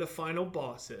that's where the final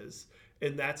boss is,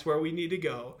 and that's where we need to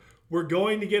go, we're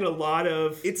going to get a lot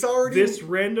of... It's already... This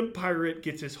random pirate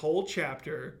gets his whole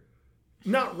chapter.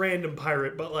 Not random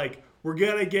pirate, but like, we're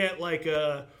going to get like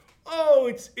a...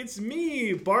 Oh, it's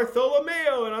me,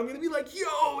 Bartholomew, and I'm gonna be like,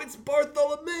 yo, it's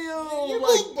Bartholomew. You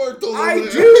like, love Bartholomew.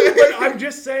 I do, but I'm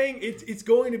just saying it's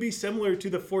going to be similar to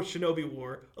the Fourth Shinobi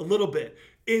War a little bit,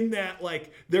 in that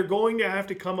like they're going to have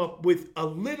to come up with a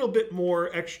little bit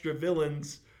more extra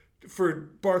villains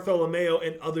for Bartholomew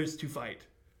and others to fight.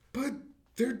 But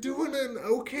they're doing an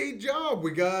okay job.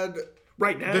 We got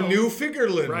right now the new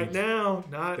Figureland. Right now,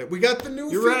 not we got the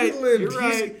new You're Figureland. right. You're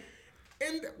right.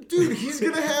 And, dude, he's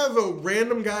going to have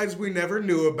random guys we never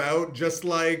knew about, just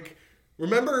like,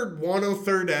 remember Wano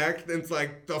Third Act? And it's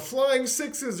like, the Flying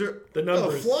Sixes are... The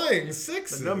numbers. The Flying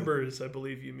Sixes. The numbers, I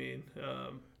believe you mean.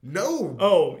 No.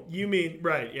 Oh, you mean,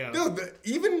 right, yeah. No,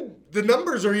 even the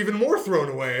numbers are even more thrown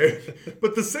away.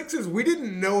 But the sixes we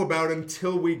didn't know about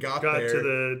until we got there.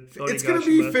 To the it's going to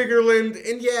be Figureland,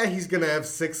 and yeah, he's going to have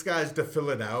 6 guys to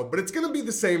fill it out, but it's going to be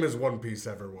the same as One Piece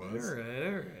ever was. All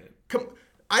right.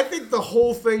 I think the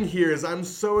whole thing here is I'm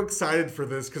so excited for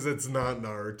this because it's not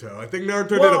Naruto. I think Naruto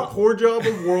did a poor job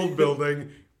of world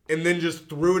building and then just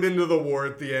threw it into the war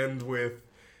at the end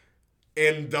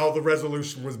and all the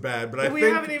resolution was bad. But we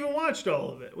haven't even watched all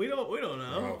of it. We don't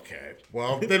know. Okay.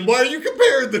 Well, then why are you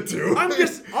comparing the two? I'm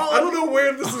just... I don't know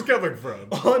where this is coming from.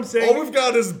 All I'm saying... All we've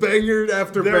got is banger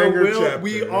after banger chapter.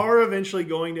 We are eventually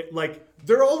going to... like.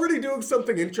 They're already doing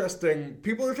something interesting.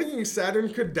 People are thinking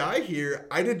Saturn could die here.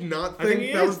 I did not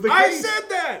think that was the case. I said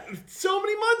that so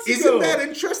many months ago. Isn't that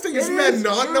interesting? Isn't that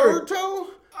not Naruto?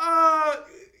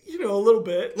 A little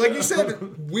bit. Like you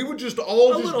said, we would just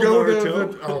all just go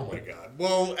Naruto. to the... Oh my god.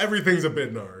 Well, everything's a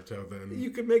bit Naruto then. You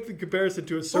could make the comparison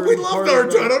to a certain we love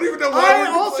Naruto. I don't even know why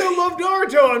I also love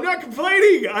Naruto. I'm not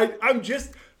complaining. I'm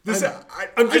just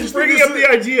bringing up the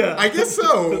idea. I guess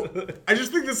so. I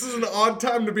just think this is an odd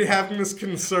time to be having this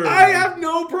concern. I have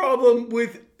no problem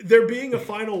with there being a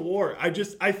final war.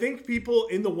 I think people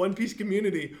in the One Piece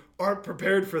community aren't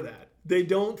prepared for that. They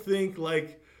don't think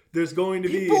like there's going to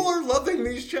be... People are loving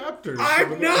these chapters.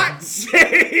 I'm not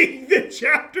saying the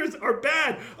chapters are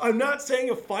bad. I'm not saying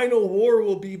a final war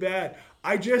will be bad.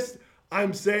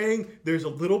 I'm saying there's a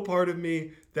little part of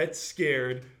me that's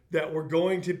scared that we're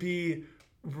going to be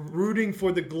rooting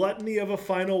for the gluttony of a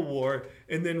final war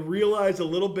and then realize a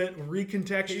little bit,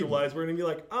 recontextualize. We're going to be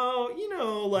like,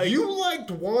 like... You liked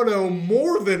Wano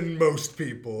more than most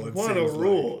people, Wano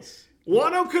rules.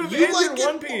 Wano could have ended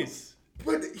One Piece.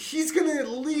 But he's going to at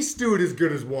least do it as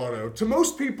good as Wano. To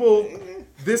most people,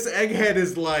 this egghead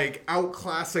is like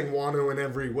outclassing Wano in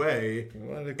every way.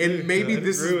 And maybe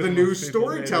this is the new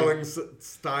storytelling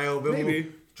style that will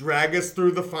drag us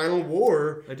through the final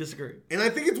war. I disagree. And I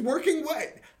think it's working well.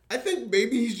 I think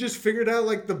maybe he's just figured out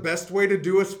like the best way to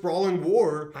do a sprawling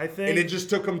war. And it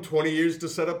just took him 20 years to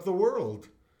set up the world.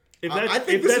 I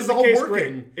think this is all working.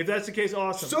 Great. If that's the case,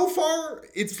 awesome. So far,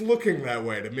 it's looking that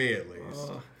way to me at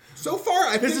least. So far,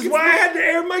 I think This is why I had to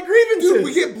air my grievances. Dude,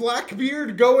 we get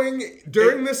Blackbeard going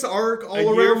during this arc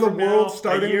all around the world,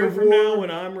 starting a year the from war. now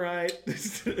when I'm right.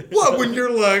 What, when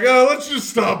you're like, oh, let's just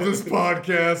stop this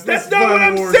podcast. That's This not what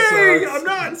I'm War saying. sucks. I'm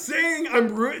not saying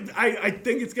I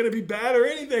think it's gonna be bad or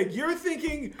anything. You're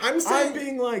thinking I'm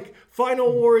being like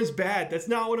Final War is bad. That's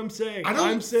not what I'm saying.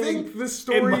 I'm saying think this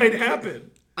story it might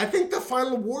happen. I think the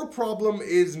Final War problem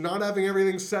is not having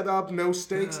everything set up, no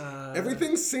stakes.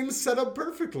 Everything seems set up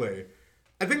perfectly.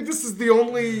 I think this is the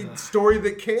only story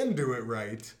that can do it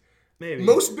right. Maybe.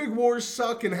 Most big wars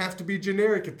suck and have to be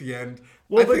generic at the end.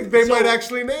 Well, I think they might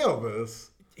actually nail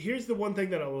this. Here's the one thing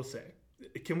that I will say.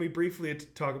 Can we briefly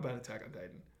talk about Attack on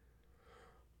Titan?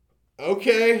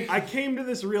 Okay. I came to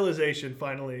this realization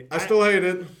finally. I still hate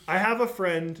it. I have a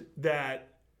friend that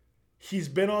he's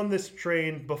been on this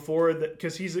train before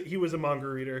because he was a manga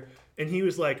reader, and he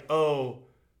was like, "Oh,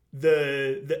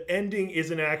 the ending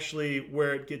isn't actually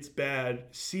where it gets bad.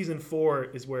 Season 4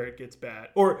 is where it gets bad."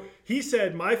 Or he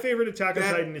said, "My favorite Attack on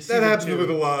Titan is season 2." That happens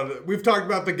with a lot. We've talked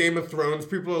about the Game of Thrones.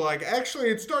 People are like, "Actually,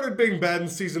 it started being bad in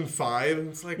season 5." And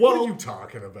it's like, what are you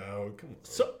talking about? Come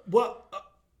on.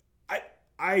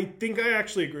 I think I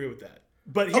actually agree with that.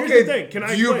 But here's the thing.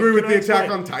 Do you agree with the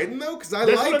Attack on Titan, though? Because I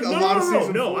like a lot of season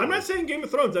 4. No, I'm not saying Game of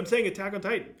Thrones. I'm saying Attack on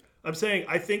Titan. I'm saying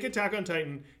I think Attack on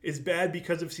Titan is bad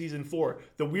because of season 4.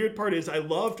 The weird part is I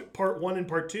loved part 1 and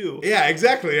part 2. Yeah,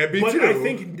 exactly. Me too. I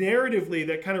think narratively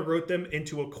that kind of wrote them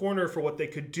into a corner for what they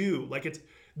could do. Like it's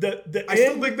I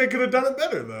still think they could have done it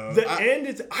better, though.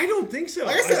 I don't think so.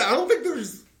 Like I said, I don't think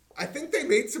there's... I think they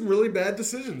made some really bad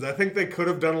decisions. I think they could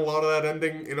have done a lot of that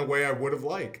ending in a way I would have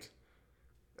liked.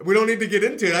 We don't need to get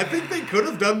into it. I think they could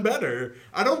have done better.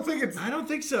 I don't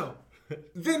think so.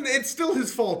 Then it's still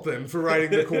his fault then for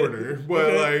writing the corner.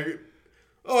 Well,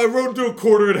 I wrote into a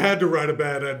corner and had to write a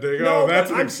bad ending. No,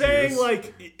 that's I'm saying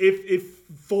like if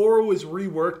 4 was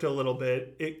reworked a little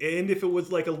bit, and if it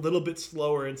was like a little bit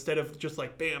slower instead of just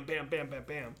like bam, bam, bam, bam,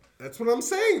 bam. That's what I'm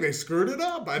saying. They screwed it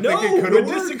up. I think it could have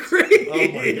worked. Disagree. Oh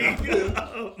my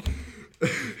god.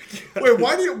 Wait,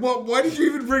 why did you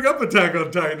even bring up Attack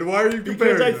on Titan? Why are you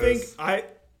comparing this?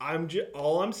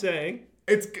 All I'm saying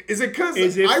is it because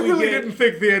I really didn't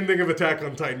think the ending of Attack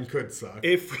on Titan could suck.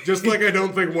 Just like I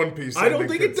don't think One Piece. I don't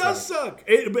think it does suck.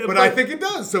 But I think it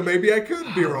does. So maybe I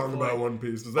could be wrong about One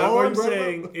Piece. Is that all I'm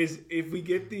saying is if we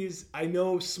get these, I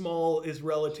know small is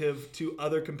relative to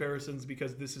other comparisons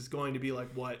because this is going to be like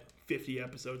 50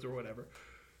 episodes or whatever.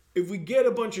 If we get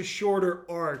a bunch of shorter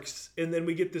arcs and then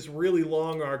we get this really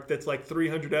long arc that's like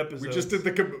 300 episodes. We just did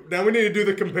now we need to do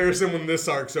the comparison when this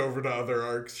arc's over to other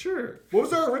arcs. Sure. What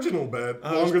was our original bet?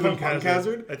 Longer than Punk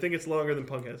Hazard? I think it's longer than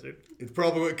Punk Hazard. It's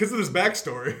probably because of this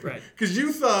backstory. Right. Because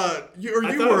you thought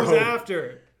I thought it was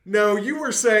after. No, you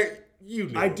were saying you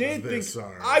knew I did think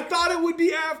arc. I thought it would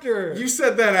be after. You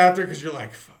said that after because you're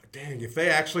like, dang, if they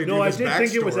actually do this backstory. No, I did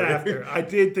think it was after. I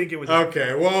did think it was after.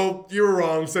 Okay, well, you were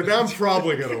wrong. So now I'm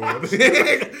probably going to win.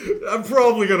 I'm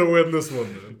probably going to win this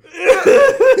one then.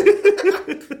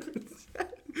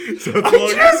 So I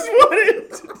just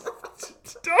wanted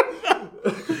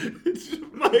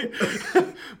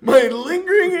my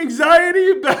lingering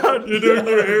anxiety about... You're doing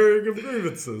your airing of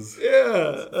grievances.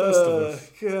 Yeah.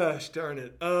 Gosh, darn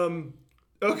it.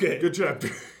 Okay. Good job.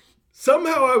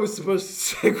 Somehow I was supposed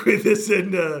to segue this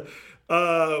into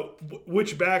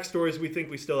which backstories we think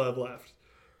we still have left.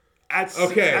 At some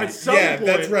point,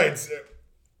 that's right.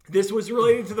 This was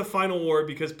related to the Final War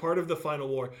because part of the Final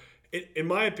War, in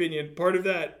my opinion, part of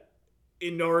that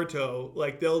in Naruto,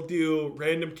 like they'll do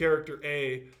random character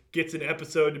A gets an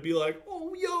episode to be like,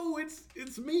 oh, yo,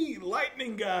 it's me,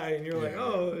 Lightning Guy. And you're like,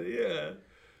 oh, yeah.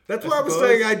 That's why I was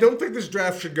saying I don't think this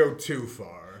draft should go too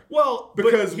far. Well,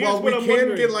 because while we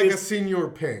can get like a Senior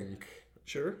Pink,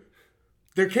 sure,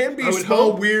 there can be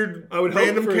small, weird,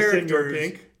 random characters.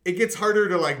 Pink. It gets harder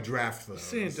to like draft those.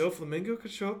 Saying Doflamingo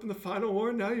could show up in the Final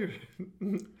War. Now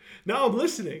now I'm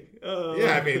listening.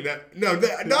 Yeah, I mean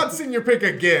not Senior Pink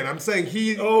again. I'm saying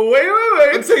he. Oh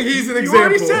wait! I'm saying he's an example. You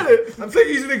already said it. I'm saying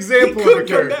he's an example of a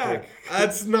character. Come back.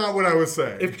 That's not what I was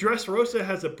saying. If Dressrosa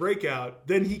has a breakout,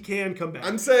 then he can come back.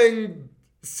 I'm saying.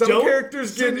 Some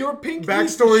characters get your pink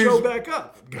backstories. Show back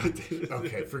up.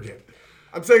 Okay, forget it.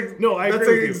 I'm saying I that's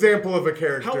agree an example of a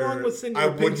character. How long was Senor I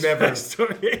would Pink's never.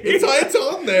 Backstory? It's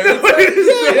on there.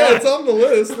 It's on the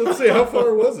list. Let's see how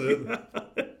far was it.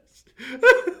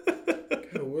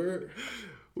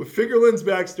 With Figurelin's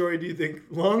backstory, do you think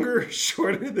longer or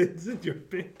shorter than Senor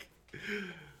Pink?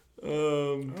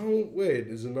 Oh wait,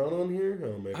 is it not on here?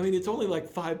 Oh, maybe. I mean, it's only like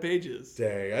 5 pages.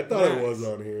 Dang, I thought it was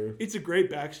on here. It's a great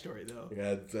backstory though.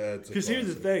 Yeah, that's because here's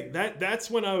the thing.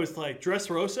 That's when I was like,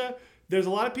 Dressrosa. there's a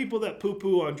lot of people that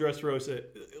poo-poo on Dressrosa.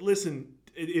 Listen,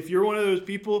 if you're one of those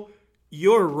people,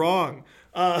 you're wrong.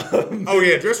 Oh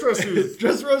yeah, Dressrosa.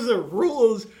 Dressrosa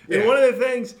rules. Yeah. And one of the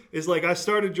things is like I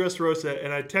started Dressrosa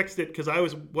and I texted because I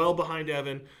was well behind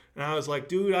Evan and I was like,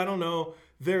 dude, I don't know.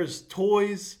 There's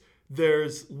toys.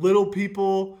 There's little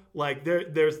people. Like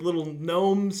there's little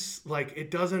gnomes. Like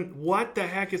it doesn't. What the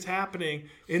heck is happening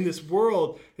in this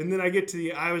world? And then I get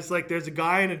to I was like, there's a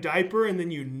guy in a diaper, and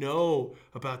then you know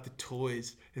about the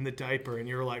toys in the diaper, and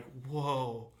you're like,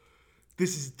 whoa.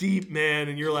 This is deep, man,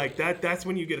 and you're like, that's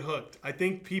when you get hooked. I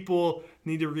think people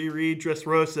need to reread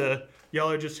Dressrosa. Y'all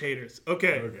are just haters.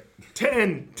 Okay.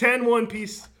 10 One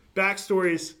Piece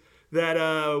backstories that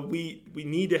we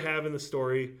need to have in the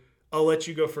story. I'll let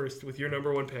you go first with your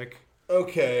number one pick.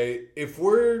 Okay,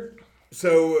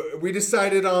 so we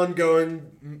decided on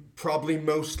going probably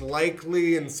most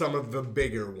likely in some of the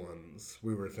bigger ones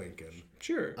we were thinking.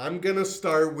 Sure. I'm gonna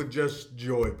start with just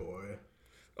Joy Boy.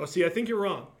 Oh, see, I think you're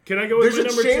wrong. Can I go with my number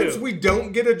two? There's a chance we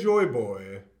don't get a Joy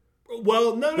Boy.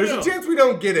 Well, no. There's a chance we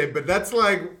don't get it, but that's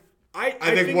like I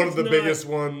think one of the not biggest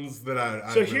ones that I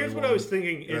So really here's what want, I was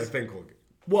thinking is I think we'll get.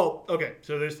 Well, okay.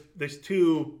 So there's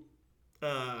two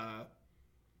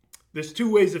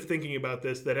ways of thinking about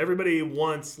this that everybody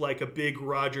wants like a big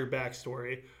Roger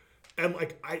backstory, and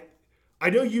like I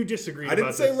know you disagree. I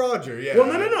didn't say Roger. Yeah. Well,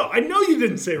 no. I know you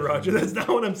didn't say Roger. That's not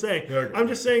what I'm saying. Okay. I'm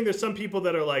just saying there's some people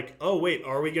that are like, oh wait,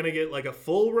 are we gonna get like a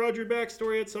full Roger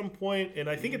backstory at some point? And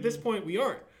I think at this point we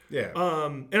aren't. Yeah.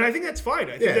 And I think that's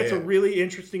fine. I think that's a really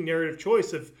interesting narrative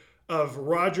choice of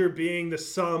Roger being the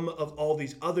sum of all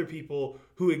these other people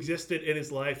who existed in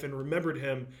his life and remembered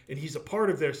him, and he's a part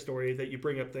of their story that you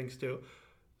bring up things to.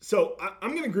 So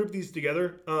I'm going to group these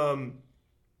together.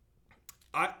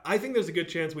 I think there's a good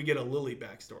chance we get a Lily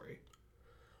backstory.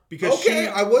 Because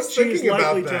I was thinking she's likely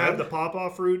about to that. have the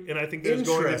pop-off route, and I think there's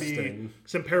going to be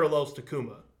some parallels to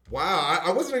Kuma. Wow,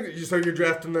 I wasn't. So you're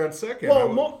drafting that second?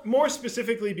 Well, more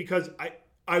specifically because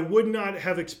I would not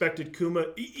have expected Kuma,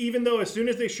 even though as soon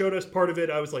as they showed us part of it,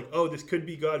 I was like, oh, this could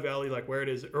be God Valley, like where it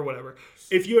is, or whatever.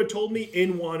 If you had told me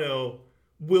in Wano,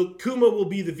 Kuma will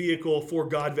be the vehicle for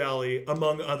God Valley,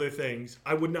 among other things,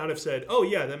 I would not have said, oh,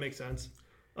 yeah, that makes sense.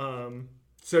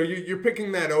 So you're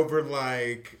picking that over,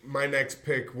 like, my next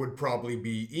pick would probably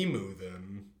be Emu,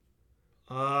 then?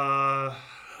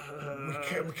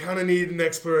 We kind of need an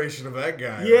exploration of that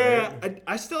guy. Yeah, right?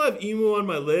 I still have Emu on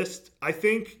my list. I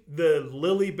think the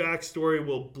Lily backstory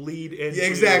will bleed into... Yeah,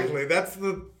 exactly. That's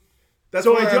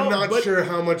So why I'm not sure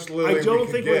how much Lily I don't we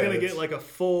think could we're going to get like a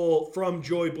full from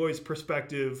Joy Boy's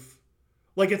perspective.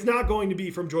 Like it's not going to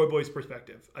be from Joy Boy's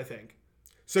perspective, I think.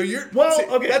 So you're...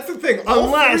 okay. That's the thing.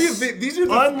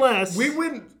 Unless we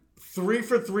went 3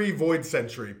 for 3 Void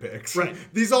Century picks. Right.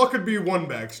 These all could be one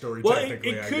backstory, well,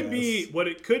 technically, it could be... What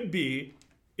it could be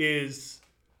is...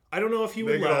 I don't know if he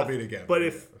would could all laugh, be together, but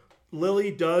if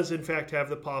Lily does in fact have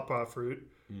the pop-off route...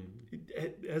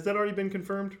 Has that already been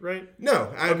confirmed, right?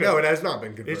 No, no, it has not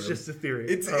been confirmed. It's just a theory.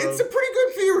 It's a pretty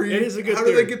good theory. It is a good How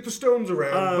theory. do they get the stones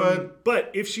around?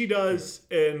 But if she does,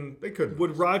 and they couldn't.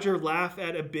 Would Roger laugh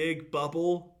at a big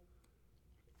bubble?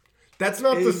 That's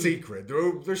not the secret.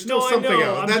 There's still No, something I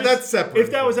know. else. That's separate.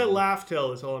 If that was at Laugh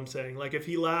Tale, is all I'm saying. Like if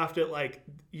he laughed at like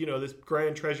this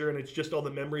grand treasure, and it's just all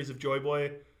the memories of Joy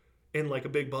Boy in like a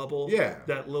big bubble. Yeah.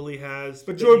 That Lily has.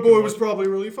 But Joy Boy was probably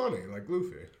really funny, like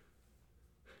Luffy.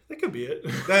 That could be it.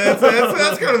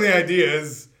 That's kind of the idea.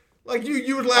 Is like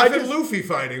you would laugh at Luffy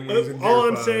fighting when he's in all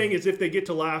I'm 5. saying is if they get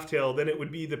to Laugh Tale, then it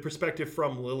would be the perspective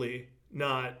from Lily,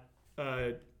 not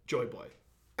Joy Boy.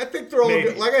 I think they're all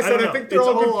good. Like I said, I think they're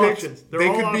all good picks. They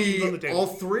could be all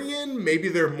 3 in. Maybe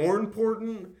they're more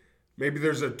important. Maybe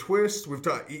there's a twist. We've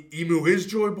talked. Emu is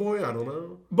Joy Boy. I don't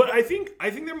know. But I think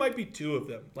there might be 2 of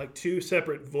them, like 2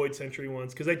 separate Void Century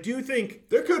ones, because I do think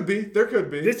there could be.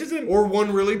 This isn't or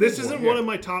one really. This isn't one of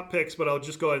my top picks, but I'll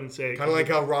just go ahead and say kind of like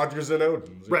how Rogers and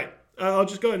Odin's. Right. I'll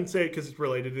just go ahead and say it because it's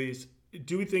related to these.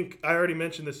 Do we think I already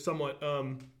mentioned this somewhat? Are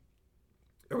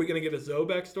we going to get a Zoe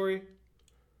backstory?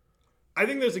 I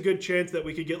think there's a good chance that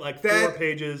we could get like 4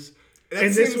 pages. That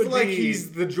and seems this would like be,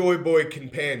 he's the Joy Boy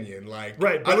companion. Like,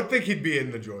 right, I would think he'd be in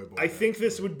the Joy Boy. I think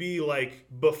this would be like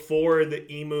before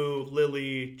the Emu,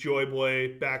 Lily, Joy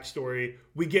Boy backstory.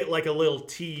 We get like a little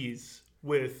tease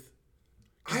with.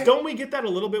 Don't we get that a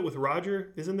little bit with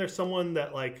Roger? Isn't there someone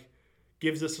that like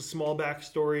gives us a small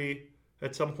backstory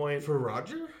at some point for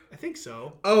Roger? I think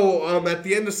so. Oh, at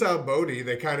the end of Sao Bodhi,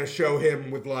 they kind of show him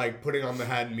with like putting on the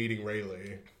hat and meeting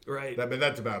Rayleigh. Right. But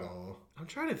that's about all. I'm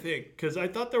trying to think because I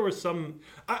thought there was some.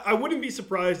 I wouldn't be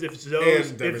surprised if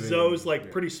Zoe's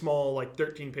like pretty small, like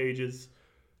 13 pages.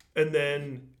 and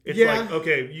then it's Yeah. like,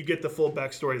 okay, you get the full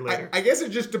backstory later. I guess it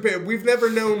just depends. We've never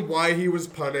known why he was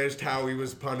punished, how he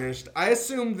was punished. I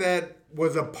assume that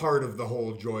was a part of the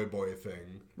whole Joy Boy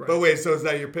thing. Right. But wait, so is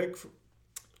that your pick?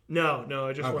 No,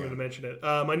 I just wanted to mention it.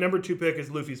 My number 2 pick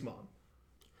is Luffy's mom.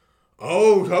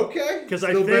 Oh, okay. Because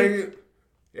I think...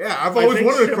 Yeah, I've always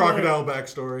wanted a similar- crocodile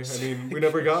backstory. I mean, we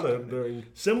never got it during...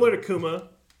 Similar to Kuma,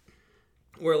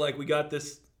 where like we got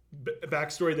this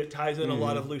backstory that ties in a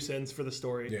lot of loose ends for the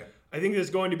story. Yeah. I think there's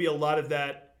going to be a lot of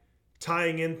that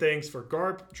tying in things for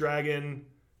Garp, Dragon,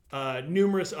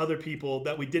 numerous other people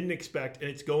that we didn't expect, and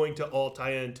it's going to all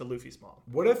tie into Luffy's mom.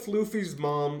 What if Luffy's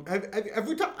mom... Have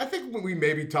we I think we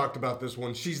maybe talked about this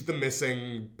one. She's the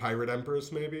missing pirate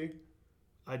empress, maybe?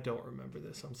 I don't remember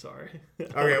this. I'm sorry.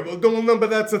 Okay, well, no, but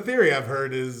that's a theory I've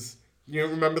heard is... You know,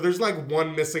 remember, there's like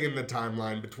one missing in the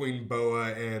timeline between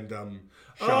Boa and Shaki.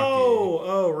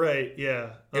 Oh, right,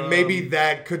 yeah. And maybe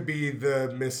that could be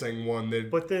the missing one.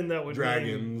 That but then that would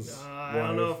Dragon's mean, I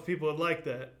don't know if people would like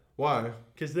that. Why?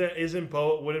 Because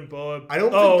wouldn't Boa... I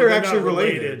don't think they're actually not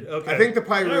related. Okay. I think the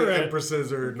pirate Right.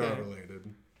 empresses are not related.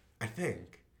 I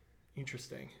think.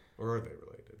 Interesting. Or are they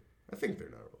related? I think they're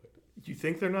not related. You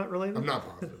think they're not related? I'm not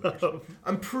positive, actually.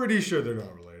 I'm pretty sure they're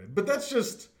not related. But that's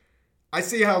just... I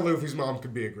see how Luffy's mom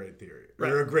could be a great theory. Right.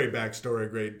 Or a great backstory, a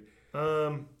great...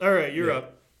 All right, you're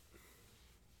up.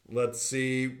 Let's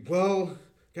see. Well,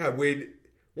 God, wait.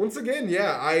 Once again,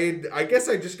 yeah, I guess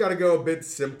I just got to go a bit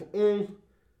simple.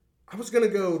 I was going to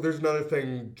go, there's another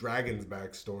thing, Dragon's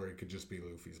backstory could just be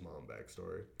Luffy's mom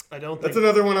backstory. I don't think... That's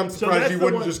another one I'm surprised that's you the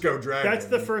wouldn't one- just go Dragon. That's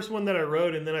the first one that I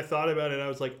wrote, and then I thought about it, and I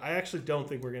was like, I actually don't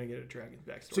think we're going to get a Dragon's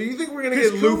backstory. So you think we're going to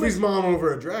 'Cause get Kuma- Luffy's mom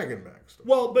over a Dragon backstory?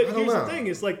 Well, but I don't here's know. the thing,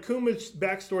 is like Kuma's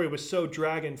backstory was so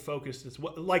Dragon-focused as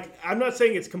well. Like, I'm not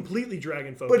saying it's completely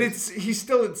Dragon-focused. But he's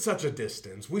still at such a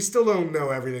distance. We still don't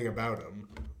know everything about him.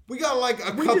 We got like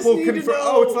a We just couple need to confirm. know-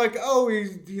 Oh, it's like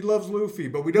he loves Luffy,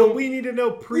 but we don't. But we need to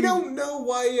know we don't know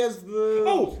why he has the.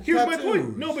 Oh, here's my tattoos.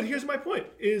 point. No, but here's my point.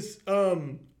 Is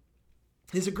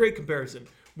a great comparison.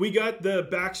 We got the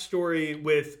backstory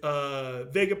with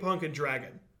Vegapunk and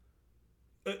Dragon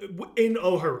in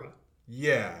Ohara.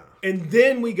 Yeah. And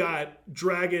then we got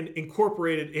Dragon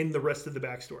incorporated in the rest of the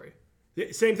backstory.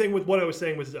 Same thing with what I was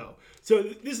saying with Zoe. So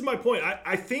this is my point.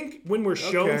 I think when we're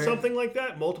shown Okay. something like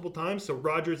that multiple times, so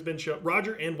Roger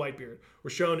and Whitebeard were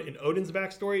shown in Odin's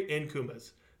backstory and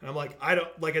Kuma's. And I'm like, I don't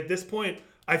like at this point,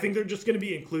 I think they're just going to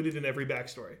be included in every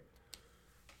backstory.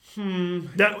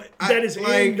 That is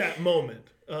in that moment.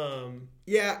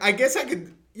 Yeah, I guess I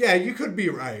could. Yeah, you could be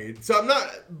right. So I'm not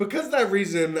because of that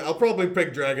reason. I'll probably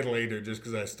pick Dragon later, just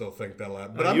because I still think that'll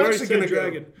happen. But I'm you already actually said gonna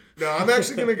Dragon. go. No, I'm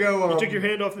actually gonna go. You took your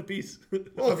hand off the piece.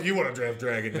 Well, if you want to draft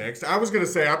Dragon next, I was gonna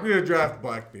say I'm gonna draft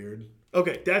Blackbeard.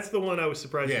 Okay, that's the one I was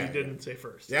surprised Yeah, you didn't say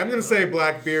first. Yeah, I'm gonna say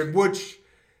Blackbeard. Which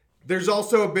there's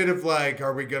also a bit of like,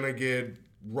 are we gonna get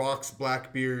Rock's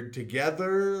Blackbeard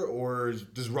together, or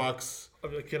does Rock's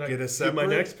Can I get a do separate? my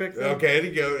next pick? Then? Okay,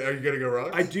 are you gonna go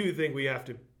Rock's? I do think we have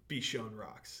to be shown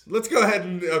Rocks. Let's go ahead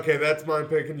and that's my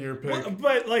pick and your pick. Well,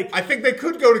 but like, I think they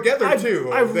could go together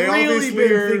too. I've They really obviously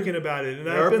been are- thinking about it, and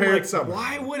they I've are been paired like, somehow.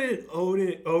 why wouldn't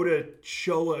Oda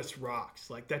show us Rocks?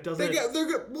 Like that doesn't.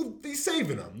 Well, he's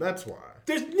saving them. That's why.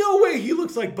 There's no way he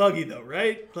looks like Buggy though,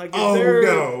 right? Like,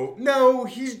 No,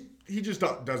 he just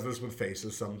does this with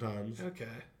faces sometimes. Okay.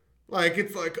 Like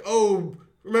it's like,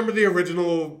 remember the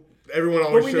original? Everyone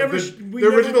always we showed never- the, we the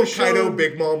never original were Kaido shown-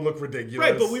 Big Mom looked ridiculous.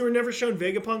 Right, but we were never shown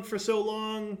Vegapunk for so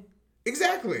long.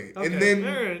 Exactly. Okay, And then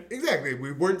alright. exactly,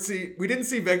 we didn't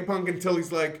see Vegapunk until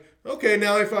he's like, okay,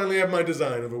 now I finally have my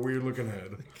design of a weird looking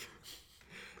head.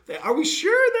 Are we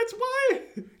sure that's why?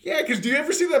 Yeah, because do you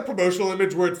ever see that promotional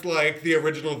image where it's like the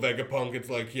original Vegapunk? It's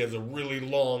like he has a really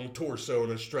long torso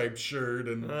and a striped shirt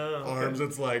and arms.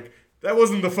 It's like, that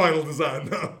wasn't the final design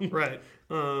though. Right.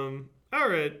 All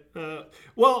right.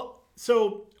 Well,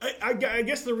 so I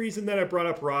guess the reason that I brought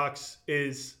up Rocks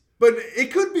is... But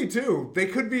it could be too. They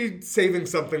could be saving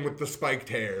something with the spiked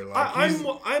hair. Like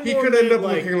he could end up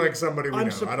looking like somebody we know.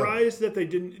 I'm surprised that they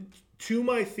didn't... To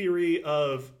my theory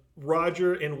of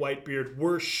Roger and Whitebeard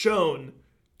were shown,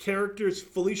 characters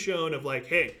fully shown of like,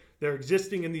 hey, they're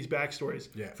existing in these backstories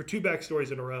for 2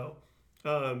 backstories in a row.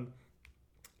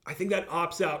 I think that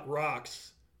opts out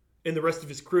Rocks and the rest of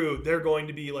his crew. They're going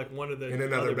to be like one of the in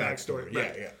another other backstory.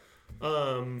 Right. Yeah.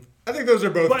 I think those are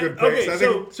both good picks.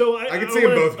 Okay, I can see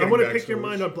them both. I want to pick your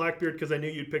mind on Blackbeard because I knew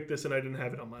you'd pick this and I didn't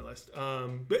have it on my list.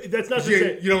 But that's not to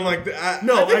say you don't like the.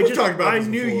 I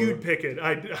knew you'd pick it.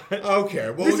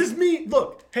 Okay, well, this is me.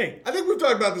 Look, hey, I think we've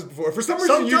talked about this before. For some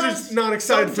reason, you're just not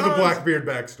excited for the Blackbeard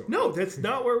backstory. No, that's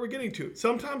not where we're getting to.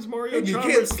 Sometimes Mario you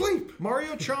Chalmers, can't sleep.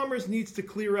 Mario Chalmers needs to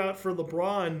clear out for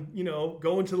LeBron.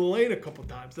 Going to the lane a couple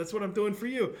times. That's what I'm doing for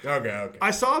you. Okay. I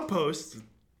saw a post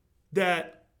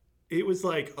that. It was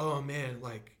like, oh man,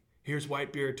 like here's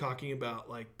Whitebeard talking about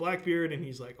like Blackbeard, and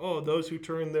he's like, oh, those who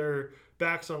turn their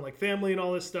backs on like family and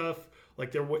all this stuff,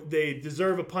 like they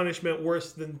deserve a punishment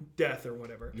worse than death or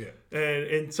whatever. Yeah.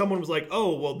 And someone was like,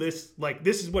 oh, well, this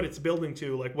is what it's building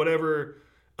to, like whatever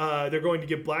they're going to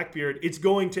give Blackbeard, it's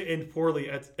going to end poorly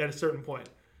at a certain point.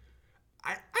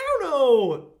 I don't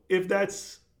know if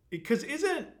that's because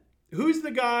who's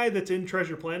the guy that's in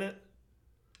Treasure Planet?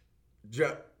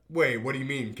 Wait, what do you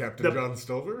mean, Captain John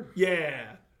Stover?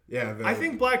 Yeah. Yeah. I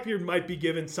think Blackbeard might be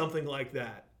given something like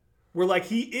that. Where, like,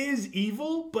 he is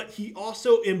evil, but he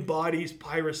also embodies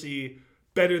piracy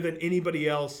better than anybody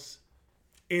else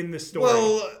in the story.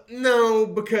 Well, no,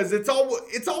 because it's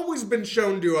always been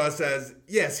shown to us as,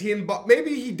 yes,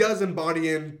 maybe he does embody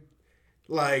in,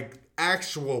 like,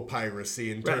 actual piracy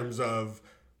in terms of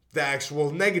the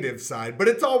actual negative side. But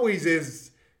it always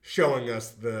is showing us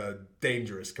the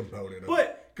dangerous component of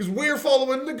it. Because we're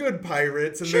following the good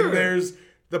pirates, and then there's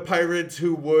the pirates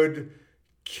who would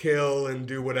kill and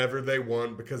do whatever they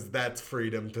want because that's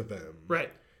freedom to them.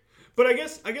 Right. But I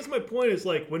guess my point is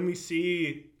like when we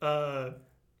see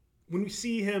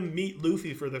him meet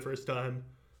Luffy for the first time,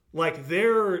 like they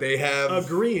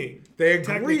agreeing. They agree.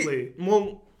 Technically.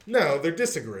 Well, no, they're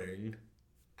disagreeing.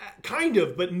 Kind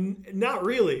of, but not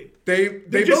really. They're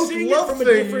both just seeing love it from things.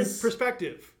 a different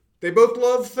perspective. They both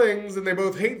love things and they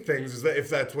both hate things, if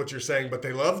that's what you're saying. But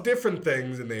they love different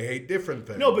things and they hate different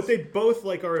things. No, but they both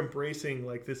like are embracing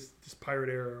like this pirate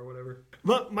era or whatever.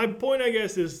 My point, I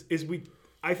guess, is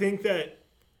I think that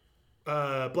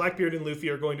Blackbeard and Luffy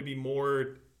are going to be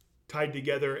more tied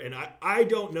together, and I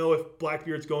don't know if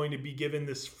Blackbeard's going to be given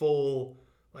this full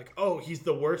like, oh, he's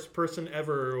the worst person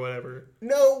ever or whatever.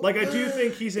 No. Like, I do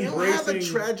think he's embracing... He'll have a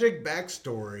tragic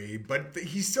backstory, but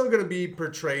he's still going to be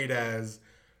portrayed as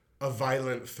a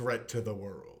violent threat to the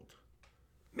world.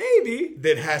 Maybe.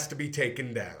 That has to be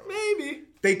taken down. Maybe.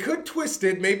 They could twist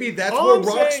it. Maybe that's All what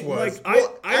I'm Rox saying, was. like,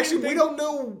 actually, we don't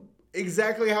know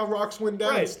exactly how Rox went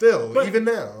down still, even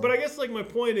now. But I guess, like, my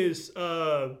point is...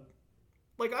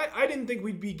 Like, I didn't think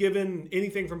we'd be given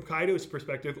anything from Kaido's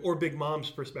perspective or Big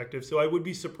Mom's perspective, so I would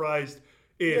be surprised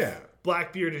if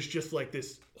Blackbeard is just, like,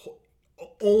 this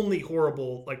only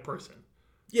horrible, like, person.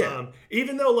 Yeah.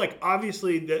 Even though, like,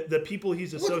 obviously the people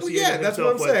he's associated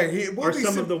himself with are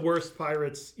some of the worst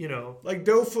pirates, you know. Like,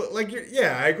 Dofla, like,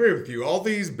 I agree with you. All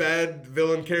these bad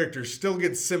villain characters still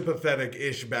get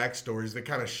sympathetic-ish backstories that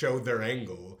kind of show their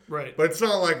angle. Right. But it's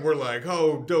not like we're like,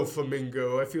 oh,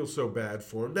 Doflamingo, I feel so bad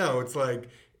for him. No, it's like,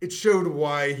 it showed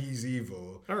why he's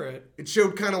evil. All right. It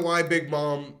showed kind of why Big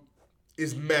Mom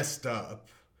is messed up.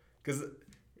 Because,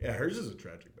 hers is a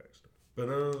tragic backstory. But,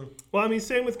 well, I mean,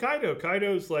 same with Kaido.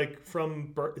 Kaido's, like,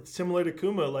 it's similar to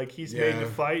Kuma. Like, he's made to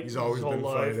fight he's always his whole been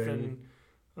life. Fighting.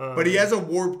 And, but he has a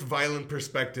warped, violent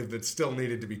perspective that still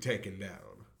needed to be taken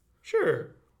down. Sure.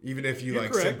 Even if you,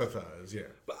 like, correct. sympathize,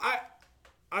 But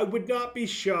I would not be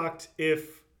shocked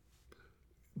if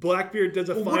Blackbeard does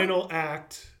a final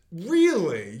act.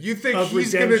 Really? You think of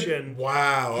he's redemption?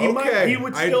 Wow. He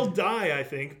would still die, I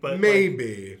think. But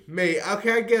maybe.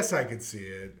 Okay, I guess I could see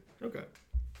it. Okay.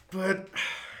 But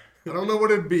I don't know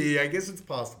what it'd be. I guess it's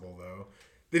possible, though,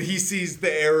 that he sees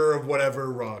the error of whatever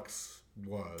Rox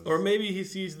was. Or maybe he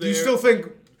sees the... Do you still think...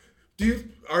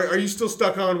 Are you still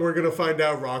stuck on we're going to find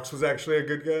out Rox was actually a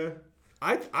good guy?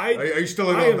 Are you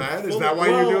still in on that? Is that why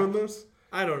you're doing this?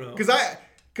 I don't know.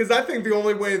 Because I think the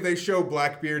only way they show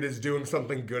Blackbeard as doing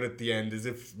something good at the end is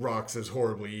if Rox is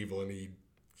horribly evil and he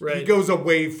goes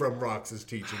away from Rox's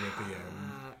teaching at the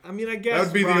end. I mean, I guess that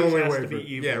would be Rox the only has way to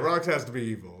be evil. Yeah, Rox has to be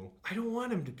evil. I don't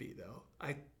want him to be, though.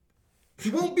 He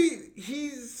won't be...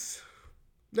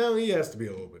 No, he has to be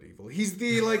a little bit evil. He's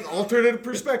the, like, alternate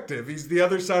perspective. He's the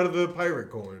other side of the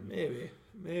pirate coin. Maybe.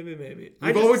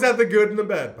 You've always had the good and the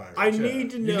bad pirates. I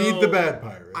need to know... You need the bad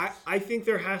pirates. I think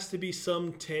there has to be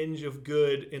some tinge of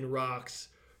good in Rox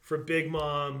for Big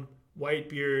Mom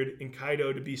Whitebeard and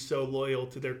Kaido to be so loyal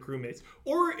to their crewmates.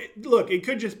 Or, look, it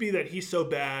could just be that he's so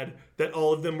bad that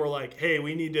all of them were like, hey,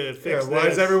 we need to fix this. Why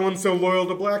is everyone so loyal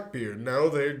to Blackbeard? No,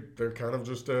 they're kind of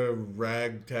just a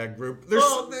ragtag group.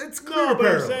 It's clear. No, but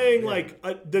I'm saying,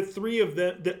 the three of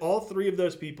them, all three of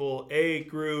those people,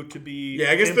 grew to be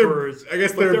emperors.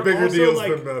 They're bigger deals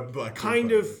than Blackbeard.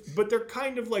 Kind of, but they're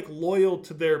kind of, loyal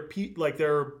to their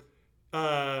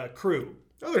crew.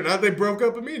 No, they're not. They broke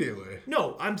up immediately.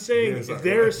 No, I'm saying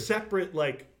they're separate,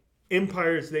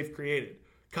 empires they've created.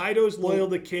 Kaido's loyal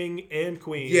to king and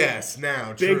queen. Yes,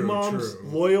 now, Big Mom's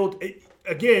loyal.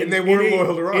 Again, and they weren't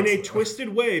loyal to Rockstar. In a twisted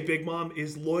way, Big Mom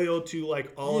is loyal to,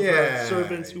 all of her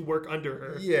servants who work under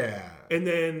her. Yeah. And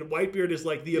then Whitebeard is,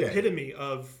 the epitome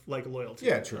of, loyalty.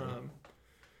 Yeah, true.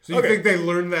 So you think they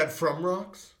learned that from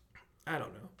Rocks? I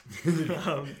don't know.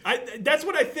 That's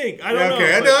what I think. I don't know.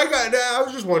 Okay, I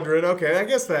was just wondering. Okay, I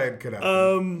guess that could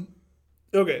happen.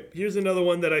 Okay, here's another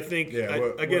one that I think. Yeah. I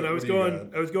was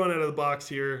going out of the box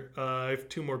here. I have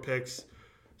two more picks.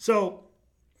 So,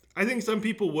 I think some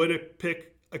people would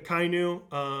pick Akainu,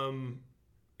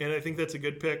 and I think that's a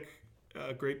good pick,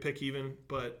 a great pick even.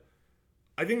 But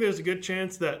I think there's a good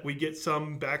chance that we get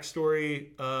some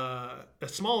backstory, a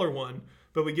smaller one,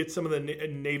 but we get some of the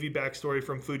Navy backstory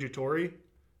from Fujitori.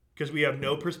 Because we have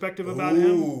no perspective about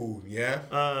him. Ooh, yeah.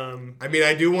 I mean,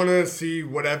 I do want to see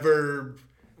whatever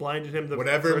blinded him.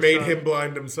 Whatever made him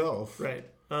blind himself. Right.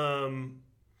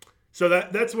 So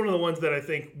that's one of the ones that I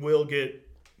think will get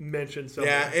mentioned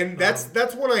somewhere. Yeah, and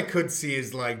that's one I could see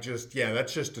is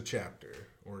that's just a chapter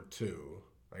or two.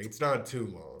 Like, it's not too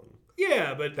long.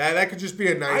 Yeah, but that could just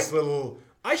be a nice little.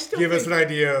 I still give us an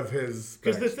idea of his.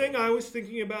 Because the thing I was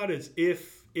thinking about is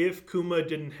if Kuma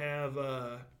didn't have.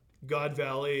 God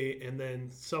Valley, and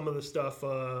then some of the stuff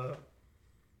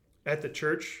at the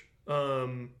church.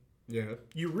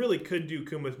 You really could do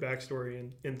Kuma's backstory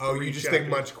in 3 you just chapters.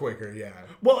 think much quicker, yeah.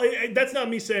 Well, that's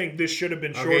not me saying this should have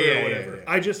been shorter or whatever. Yeah.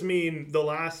 I just mean the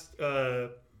last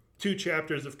 2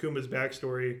 chapters of Kuma's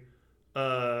backstory,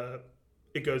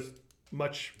 it goes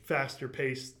much faster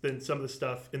paced than some of the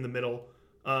stuff in the middle.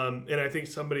 And I think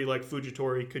somebody like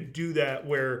Fujitori could do that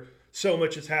where so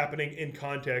much is happening in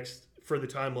context for the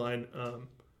timeline.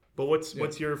 But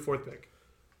what's your fourth pick?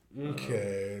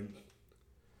 Okay.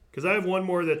 Because I have one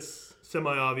more that's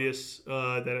semi-obvious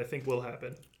that I think will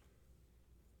happen.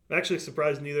 I'm actually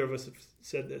surprised neither of us have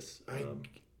said this.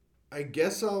 I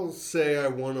guess I'll say I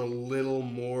want a little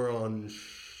more on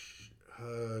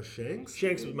Shanks?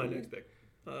 Shanks was my next pick.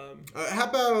 How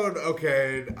about,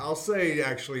 I'll say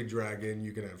actually Dragon.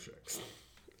 You can have Shanks.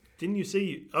 Didn't you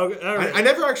say... Okay, all right. I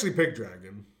never actually picked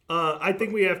Dragon. I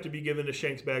think we have to be given a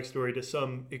Shanks backstory to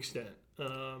some extent.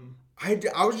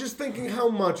 I was just thinking how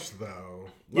much, though.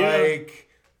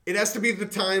 It has to be the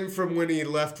time from when he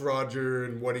left Roger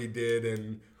and what he did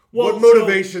and what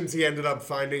motivations he ended up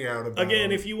finding out about.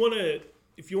 Again, if you want to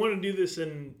do this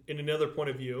in another point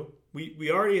of view, we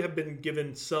already have been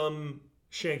given some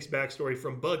Shanks backstory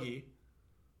from Buggy.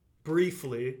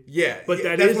 Briefly. Yeah. But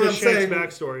that is a Shanks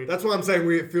backstory. That's why I'm saying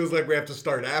it feels like we have to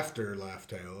start after Laugh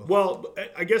Tale. Well,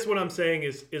 I guess what I'm saying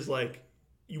is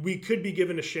we could be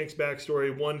given a Shanks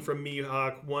backstory, one from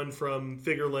Mihawk, one from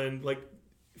Figureland,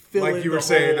 fill in you were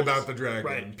saying about the dragon,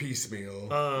 right. Piecemeal.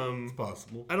 It's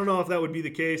possible. I don't know if that would be the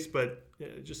case, but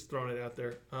just throwing it out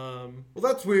there. Well,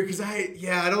 that's weird because I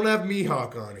don't have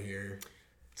Mihawk on here.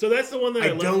 So that's the one that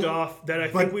I left off that I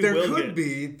think we will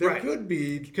get. There could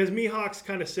be. Because Mihawk's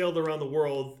kind of sailed around the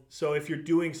world, so if you're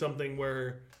doing something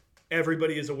where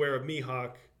everybody is aware of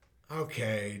Mihawk.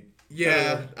 Okay.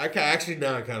 Yeah. Actually,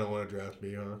 now I kind of want to draft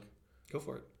Mihawk. Go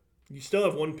for it. You still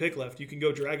have one pick left. You can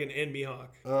go Dragon and Mihawk.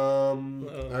 I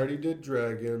already did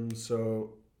Dragon,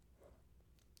 so...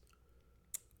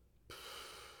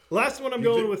 Last one I'm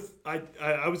going with...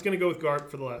 I was going to go with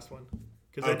Garp for the last one.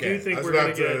 Because I do think we're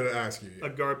going to get a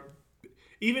Garp.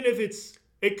 Even if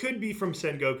it could be from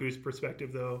Sengoku's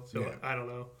perspective, though. So I don't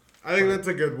know. I think that's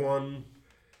a good one.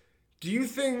 Do you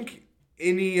think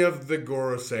any of the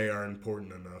Gorosei are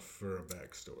important enough for a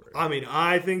backstory? I mean,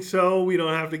 I think so. We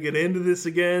don't have to get into this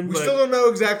again. We still don't know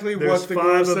exactly what the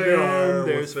Gorosei are.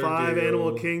 There's 5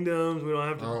 animal kingdoms. We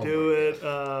don't have to do it.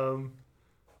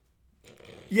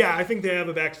 I think they have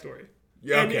a backstory.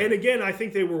 Yeah, and again, I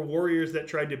think they were warriors that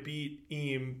tried to beat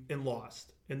Eam and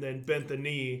lost, and then bent the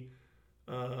knee.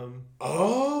 I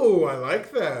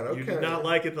like that. Okay. You did not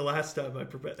like it the last time.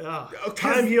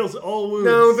 Time heals all wounds.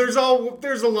 No,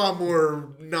 there's a lot more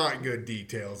not good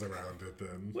details around it.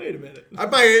 Then wait a minute.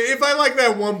 If I like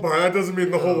that one part, that doesn't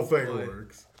mean the whole thing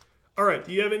works. All right.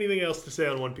 Do you have anything else to say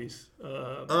on One Piece?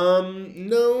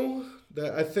 No,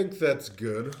 I think that's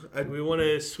good. We want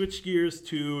to switch gears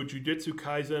to Jujutsu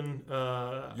Kaisen.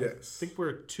 Yes. I think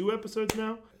we're 2 episodes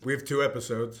now. We have 2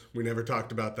 episodes. We never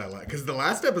talked about that because the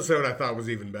last episode I thought was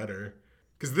even better.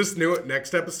 Because this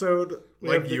next episode, We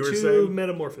like have the you were 2 saying,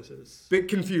 metamorphoses. bit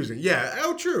confusing. Yeah.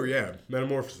 Oh, true. Yeah.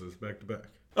 Metamorphosis back to back.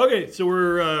 Okay, so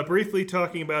we're briefly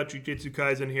talking about Jujutsu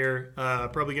Kaisen here.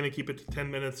 Probably going to keep it to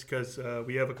 10 minutes because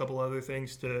we have a couple other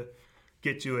things to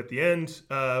get to at the end.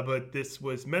 But this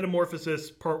was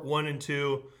Metamorphosis Part 1 and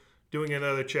 2. Doing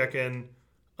another check-in.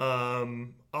 I'll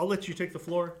let you take the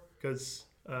floor because...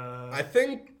 I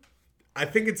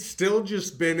think it's still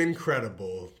just been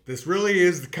incredible. This really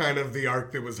is kind of the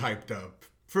arc that was hyped up.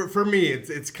 For me,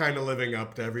 it's kind of living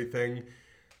up to everything.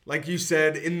 Like you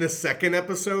said, in the second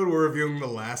episode, we're reviewing the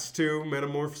last 2,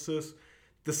 Metamorphosis.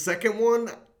 The second one,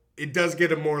 it does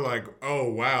get a more like,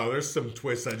 oh, wow, there's some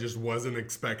twists I just wasn't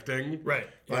expecting. Right.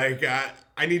 Like,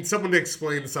 I need someone to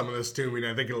explain some of this to me,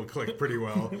 and I think it'll click pretty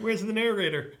well. Where's the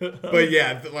narrator? But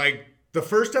yeah, like, the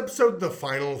first episode, the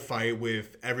final fight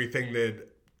with everything that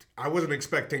I wasn't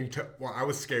expecting. I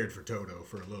was scared for Toto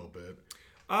for a little bit.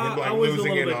 Him, like, I was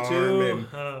losing a little an bit arm,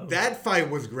 too. and that fight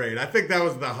was great. I think that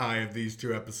was the high of these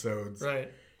 2 episodes. Right.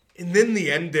 And then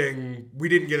the ending, we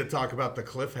didn't get to talk about the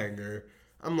cliffhanger.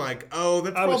 I'm like, oh,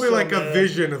 that's I was probably so like mad. a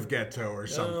vision of Geto or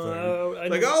something.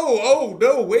 I- Oh,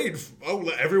 no, wait. Oh,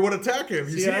 everyone attack him.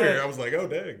 He's See, here. I was like, oh,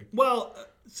 dang. Well,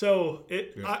 so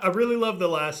I really love the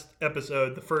last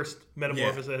episode, the first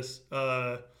Metamorphosis.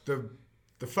 The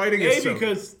fighting is so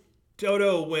because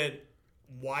Toto went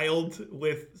wild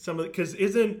with some of because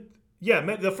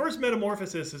the first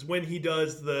Metamorphosis is when he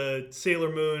does the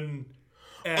Sailor Moon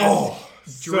dream,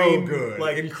 so good.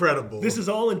 like incredible. This is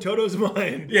all in Toto's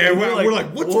mind. Yeah, And we're like,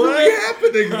 what's really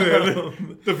happening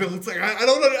then? The villain's like, I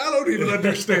don't even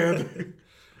understand.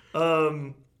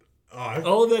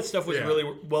 All of that stuff was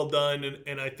really well done,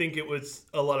 and I think it was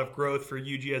a lot of growth for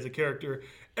Yuji as a character.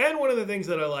 And one of the things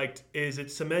that I liked is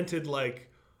it cemented like,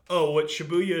 oh, what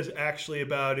Shibuya is actually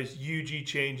about is Yuji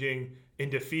changing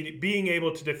and being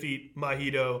able to defeat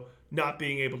Mahito, not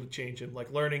being able to change him,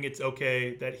 like learning it's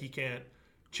okay that he can't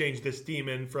change this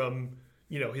demon from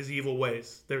his evil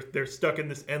ways. They're stuck in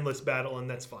this endless battle, and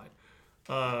that's fine.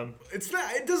 It's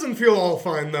not. It doesn't feel all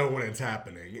fine though when it's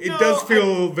happening. It does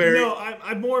feel very. No,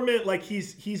 I more meant like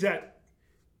he's at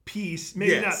peace.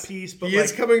 Maybe not peace, but he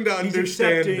is coming to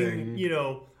understanding. He's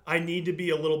accepting, I need to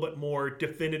be a little bit more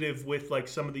definitive with like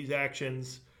some of these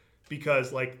actions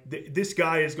because like this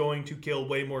guy is going to kill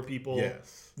way more people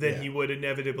than he would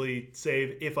inevitably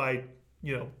save if I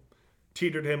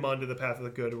teetered him onto the path of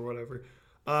the good or whatever.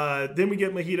 Then we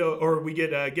get Mahito, or we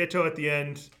get Geto at the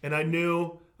end, and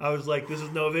I was like, this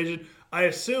is no vision. I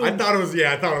thought it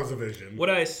was a vision. What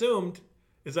I assumed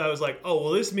is I was like, oh,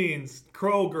 well, this means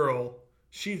Crow Girl,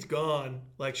 she's gone.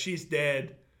 Like, she's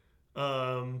dead.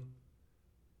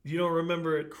 You don't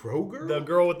remember it? Crow Girl? The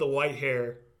girl with the white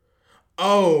hair.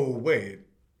 Oh, wait.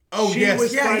 Oh, she yes.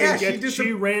 Was fighting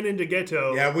she ran into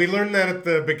Geto. Yeah, we learned that at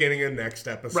the beginning of next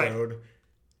episode. Right.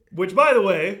 Which, by the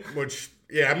way...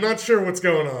 I'm not sure what's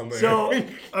going on there. So,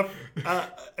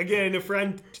 again, a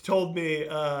friend told me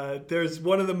there's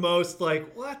one of the most,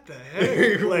 like, what the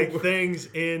heck, like, things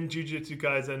in Jujutsu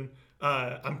Kaisen.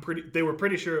 They were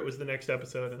pretty sure it was the next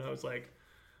episode, and I was like,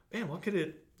 man, what could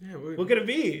it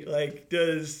be? Like,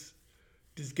 does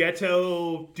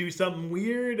Geto do something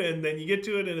weird, and then you get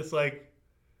to it, and it's like,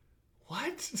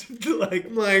 what?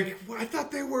 like, I thought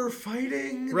they were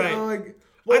fighting. Right.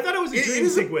 I thought it was a dream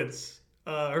sequence.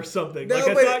 Or something. No,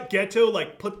 I thought Geto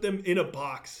like put them in a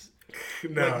box.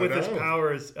 With his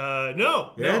powers.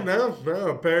 No.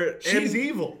 She's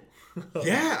evil.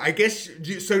 Yeah, I guess.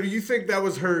 So do you think that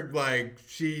was her, like,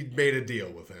 she made a deal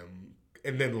with him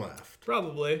and then left?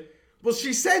 Probably. Well,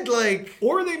 she said, like...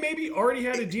 Or they maybe already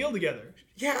had a deal together.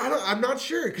 Yeah, I'm not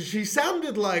sure, because she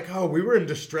sounded like, oh, we were in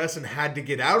distress and had to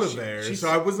get out of there. So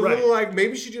I was a little like,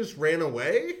 maybe she just ran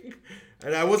away?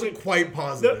 And I wasn't quite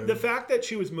positive. The fact that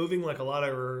she was moving like a lot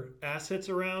of her assets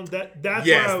around, that's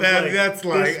yes, why I was that's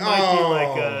like, this might be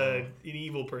like an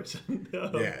evil person.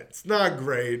 Yeah, it's not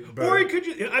great. But, or it could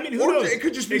just, who knows? It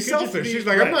could just be selfish. She's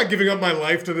like, I'm not giving up my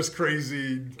life to this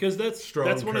crazy Because that's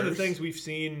one of the curse. things we've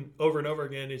seen over and over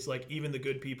again is like even the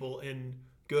good people in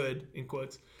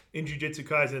quotes, in Jujutsu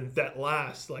Kaisen that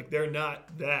last, like they're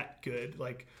not that good.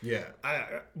 Like, yeah,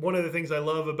 one of the things I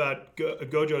love about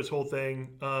Gojo's whole thing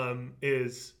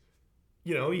is,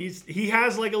 he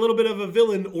has like a little bit of a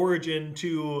villain origin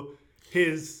to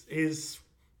his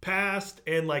past,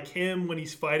 and like him when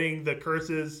he's fighting the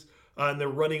curses and they're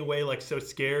running away like so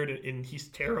scared and he's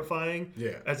terrifying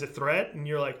as a threat, and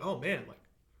you're like, oh man, like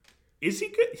is he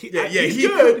good? He's he's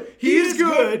good. He is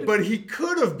good, but he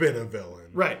could have been a villain.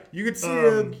 Right. You could see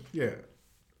it. Yeah.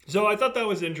 So I thought that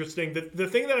was interesting. The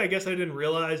thing that I guess I didn't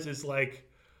realize is like,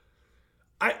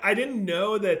 I didn't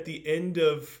know that the end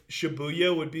of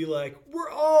Shibuya would be like,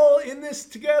 we're all in this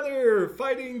together,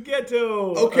 fighting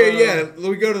Geto. Okay,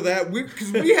 we go to that.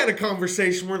 Because we had a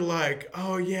conversation where like,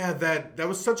 oh yeah, that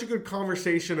was such a good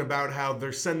conversation about how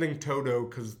they're sending Todo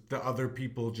because the other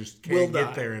people just can't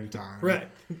get there in time. Right.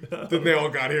 Then they all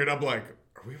got here, and I'm like,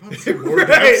 are we about to see more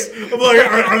deaths? I'm like,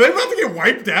 are they about to get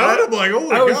wiped out? I'm like, oh my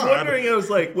god. I was wondering, I was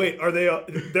like, wait, are they,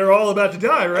 they're all about to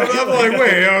die, right? I'm like,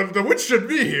 wait, the witch should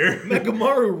be here.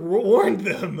 Megamaru warned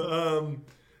them.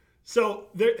 So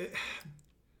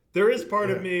there is part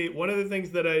of me, one of the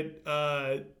things that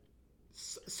I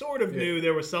sort of knew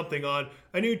there was something on.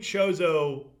 I knew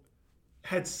Chozo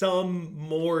had some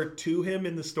more to him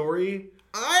in the story.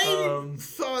 I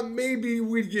thought maybe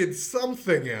we'd get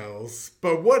something else,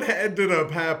 but what ended up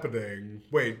happening?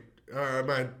 Wait,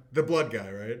 the blood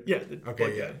guy, right? Yeah, the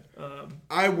blood guy.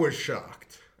 I was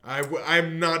shocked.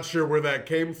 I'm not sure where that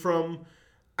came from.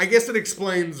 I guess it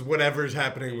explains whatever's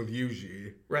happening with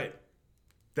Yuji. Right.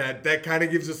 That kind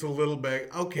of gives us a little bit.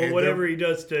 Okay. Well, whatever he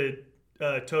does to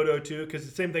Todo too, because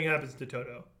the same thing happens to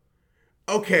Todo.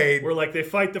 Okay. Where like they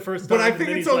fight the first time, but I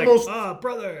think it's almost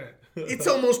brother. It's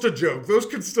almost a joke. Those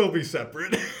could still be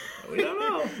separate. We don't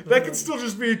know. That could still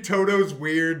just be Todo's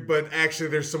weird, but actually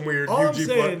there's some weird All I'm Yuji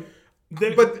saying, I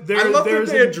love that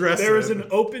they address it. There is an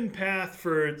open path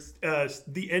for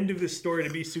the end of this story to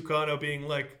be Sukano being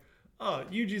like, oh,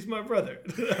 Yuji's my brother.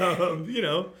 We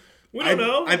don't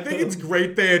know. I think it's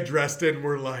great they addressed it and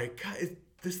we're like, God, is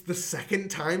this the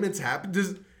second time it's happened?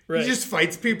 He just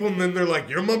fights people and then they're like,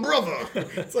 you're my brother.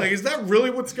 It's like, is that really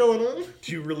what's going on?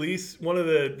 Do you release, one of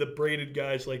the braided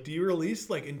guys, like, do you release,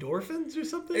 like, endorphins or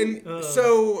something?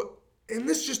 And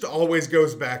this just always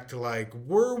goes back to, like,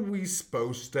 were we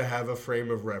supposed to have a frame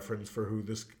of reference for who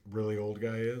this really old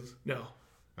guy is? No.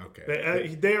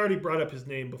 Okay. They already brought up his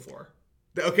name before.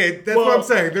 Okay, that's what I'm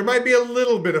saying. There might be a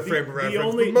little bit of frame of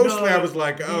reference, but mostly I was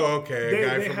like, a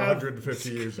guy from 150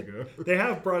 years ago. They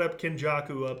have brought up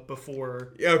Kenjaku up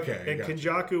before. Okay, and gotcha.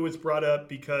 Kenjaku was brought up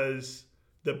because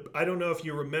I don't know if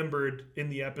you remembered in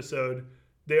the episode,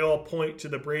 they all point to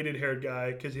the braided haired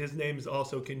guy because his name is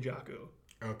also Kenjaku.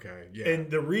 Okay, yeah.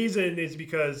 And the reason is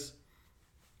because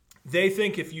they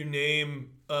think if you name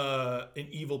an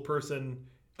evil person,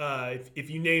 if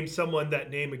you name someone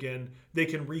that name again, they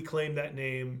can reclaim that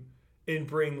name and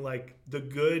bring like the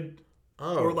good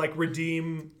or like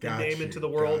redeem the name into the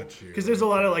world. Because there's a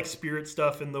lot of like spirit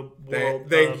stuff in the world.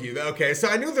 Thank you. Okay, so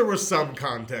I knew there was some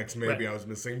context maybe I was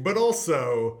missing, but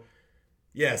also,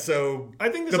 so I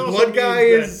think this the also blood guy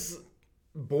is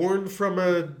born from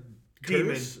a demon.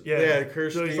 Curse? Yeah,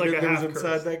 cursed so he's demon like a half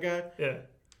inside that guy.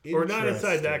 Yeah, or not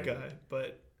inside that guy,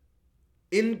 but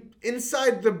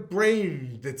inside the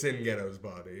brain that's in Geto's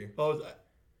body. Oh,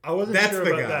 I wasn't sure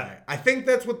about that. I think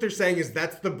that's what they're saying is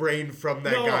that's the brain from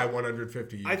that guy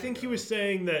 150 years I think ago. He was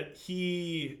saying that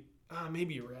he...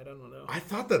 maybe you're right. I don't know. I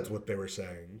thought that's what they were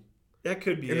saying. That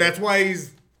could be And that's why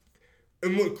he's...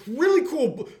 And look, really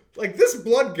cool... Like, this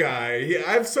blood guy,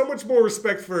 I have so much more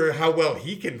respect for how well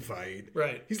he can fight.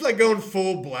 Right. He's, like, going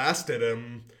full blast at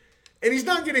him. And he's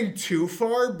not getting too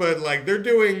far, but, like, they're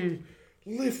doing...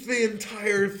 Lift the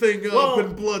entire thing up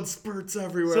and blood spurts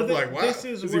everywhere. So I'm like, wow, is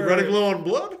he where running low on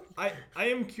blood? I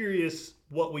am curious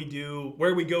what we do,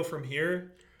 where we go from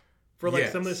here for like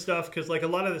some of this stuff, because like a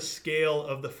lot of the scale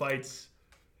of the fights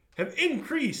have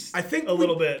increased a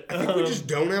little bit. I think we just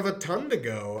don't have a ton to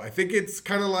go. I think it's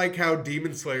kind of like how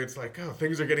Demon Slayer, it's like, oh,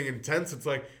 things are getting intense. It's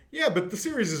like, yeah, but the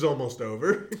series is almost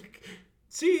over.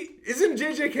 See, isn't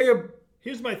JJK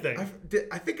Here's my thing.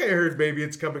 I think I heard maybe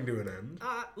it's coming to an end.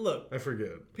 Look. I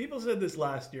forget. People said this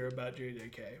last year about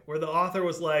JJK, where the author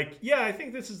was like, yeah, I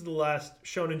think this is the last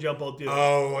Shonen Jump I'll do.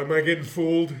 Oh, am I getting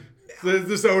fooled? Is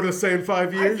this Oda saying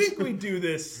 5 years? I think we do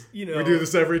this, We do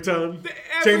this every time?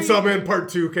 Chainsaw Man Part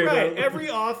 2 came out. Every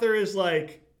author is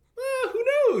like, who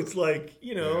knows? Like,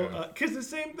 because the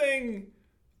same thing,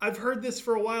 I've heard this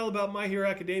for a while about My Hero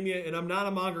Academia, and I'm not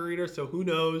a manga reader, so who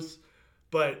knows?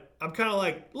 But I'm kind of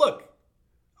like, look,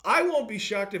 I won't be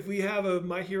shocked if we have a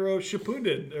My Hero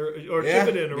Shippuden or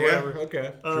Shippuden or whatever.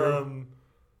 Okay. True.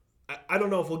 I don't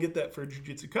know if we'll get that for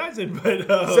Jujutsu Kaisen, but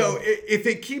so if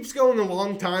it keeps going a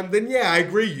long time, then yeah, I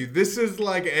agree with you. This is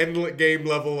like end game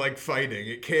level like fighting.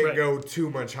 It can't go too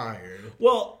much higher.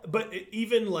 Well, but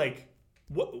even like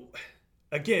what?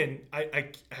 Again, I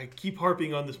keep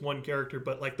harping on this one character,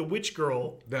 but like the witch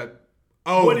girl.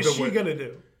 What is she gonna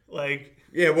do? Like,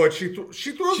 Yeah, what she throws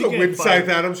She a can't wind fight. scythe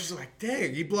at him. She's like,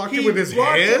 "Dang, he blocked it He with his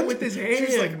blocked it hand." with his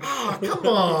She's like, hand. "Ah, come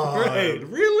on, Right.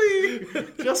 really?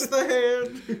 Just the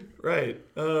hand?" right.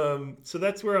 So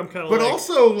that's where I'm kind of But like,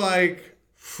 also, like,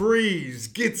 Freeze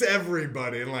gets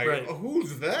everybody. And, like, Right. oh,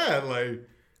 who's that? Like,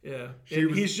 yeah, She and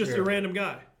was- he's just yeah. a random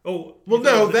guy. Oh, well, you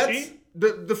thought no, it was a that's she?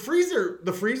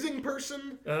 the freezing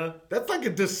person. Uh-huh. That's like a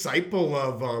disciple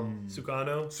of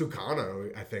Sukano.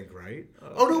 Sukano, I think, right?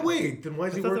 Oh no, wait. Then why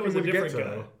is I he thought that working was a with different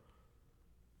Geto? guy.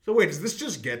 So wait, is this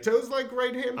just Geto's like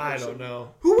right hand person? I don't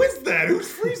know. Who is that? Who's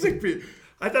freezing people?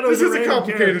 I thought it was This is a random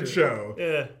complicated character. show.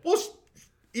 Yeah, Well,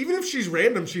 even if she's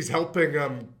random, she's helping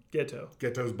Geto.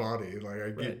 Geto's body. Like I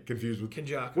Right. get confused with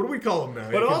Kenjaku. What do we call him now?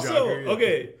 But Yeah, also, Kenjaku, yeah.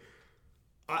 okay,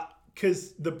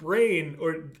 because the brain,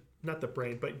 or not the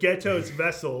brain, but Geto's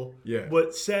vessel, Yeah.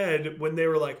 what said when they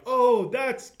were like, "Oh,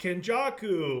 that's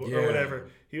Kenjaku," Yeah. or whatever.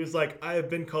 He was like, "I have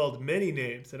been called many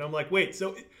names," and I'm like, "Wait,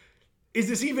 so is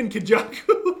this even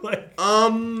Kenjaku?" Like,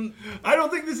 I don't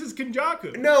think this is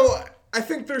Kenjaku. No, I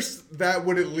think that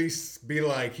would at least be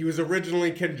like he was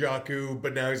originally Kenjaku,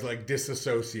 but now he's like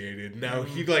disassociated. Now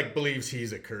he like believes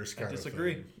he's a curse kind I of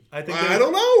disagree. thing. I think I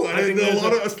don't know. I think a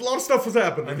there's lot of stuff was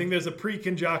happening. I think there's a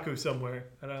pre-Kenjaku somewhere,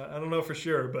 and I don't know for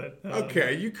sure, but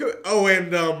Okay, you could. Oh,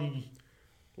 and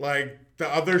like the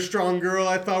other strong girl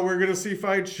I thought we were gonna see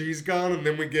fight, she's gone, and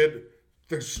then we get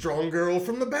the strong girl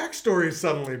from the backstory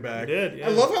suddenly back. We did, yeah.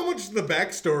 I love how much the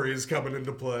backstory is coming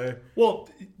into play. Well,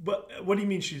 but what do you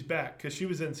mean she's back? Because she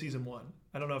was in season 1.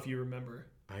 I don't know if you remember.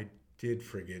 I did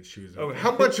forget she was. Okay.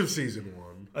 How much of season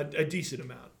 1? A decent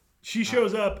amount. She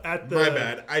shows up at the. My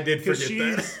bad. I did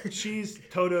forget that. she's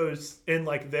Toto's in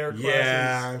like their classes.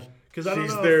 Yeah. Because I don't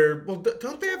She's know. their. Well,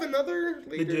 don't they have another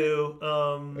They leader? do.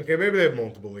 Okay, maybe they have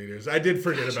multiple leaders. I did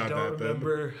forget I about don't that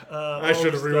remember. I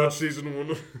should have rewatched stuff. season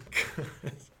 1.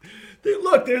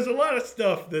 Look, there's a lot of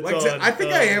stuff that's Like I on. said, I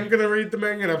think I am gonna read the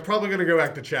manga, and I'm probably gonna go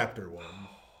back to chapter 1.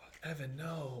 Evan,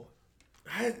 no.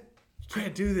 I, You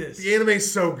can't do this. the anime's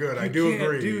so good. I do You can't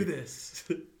agree. do this.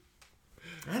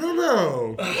 I don't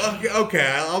know. Okay,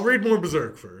 I'll read more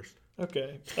Berserk first.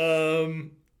 Okay.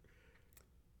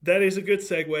 That is a good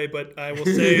segue, but I will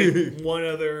say one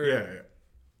other. Yeah.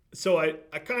 So I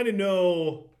kind of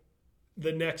know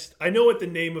the next. I know what the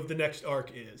name of the next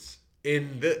arc is.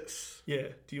 In this, Yeah.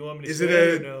 Do you want me to Is say it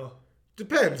it a- or no?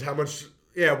 depends how much.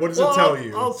 Yeah. What does Well, it tell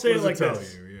you? I'll say What it like does tell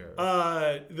this. you?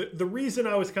 Yeah. The reason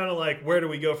I was kind of like, where do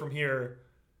we go from here?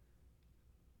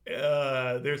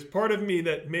 There's part of me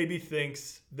that maybe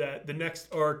thinks that the next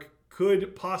arc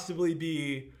could possibly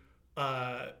be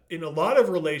in a lot of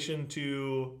relation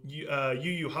to Yu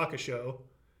Yu Hakusho.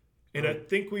 And I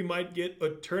think we might get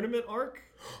a tournament arc.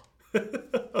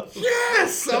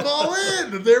 Yes, I'm all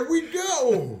in. There we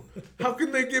go. How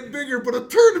can they get bigger but a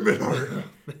tournament arc?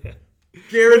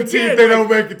 Guaranteed Again, they don't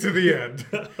make it to the end.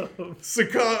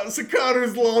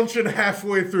 Sakata's launching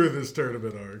halfway through this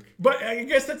tournament arc. But I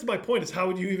guess that's my point: is how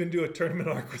would you even do a tournament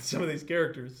arc with some of these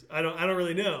characters? I don't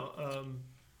really know.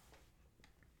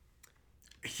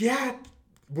 Yeah,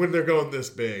 when they're going this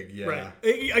big, yeah. Right.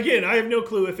 Again, I have no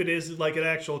clue if it is like an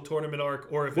actual tournament arc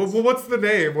or if it's. Well, what's the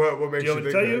name? What makes Do you you want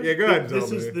me think to tell that? you? Yeah, go ahead and This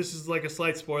tell is me. this is like a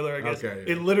slight spoiler, I guess. Okay,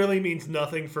 yeah. It literally means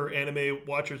nothing for anime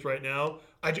watchers right now.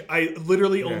 I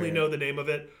literally only yeah. know the name of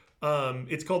it.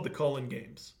 It's called the Cullen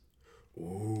Games.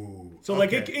 Ooh. So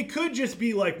like okay. it could just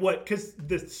be like what, because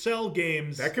the Cell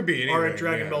games That could be are at anything,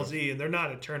 Dragon yeah. Ball Z and they're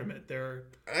not a tournament. They're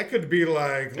That could be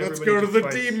like, let's Everybody go to just the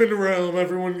fights. demon realm.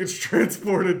 Everyone gets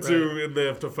transported to, Right. and they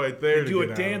have to fight there. do to a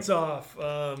get dance out. off.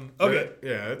 Okay.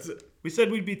 Yeah, it's We said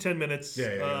we'd be 10 minutes.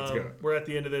 Yeah, let's go. We're at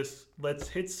the end of this. Let's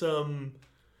hit some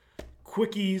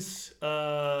quickies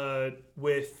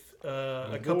with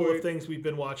a couple boy. of things we've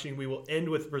been watching. We will end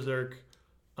with Berserk.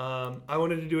 I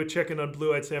wanted to do a check-in on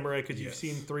Blue Eyed Samurai because you've Yes.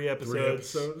 seen 3 episodes. 3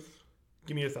 episodes.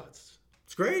 Give me your thoughts.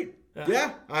 It's great. Yeah.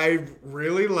 Yeah, I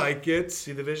really like it.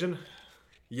 See the vision?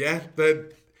 Yeah,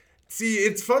 see,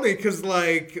 it's funny because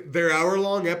like they're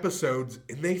hour-long episodes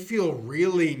and they feel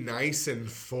really nice and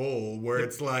full. Where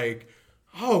it's like,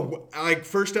 oh, like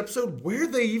first episode, where are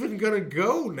they even gonna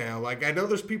go now? Like I know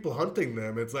there's people hunting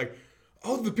them. It's like,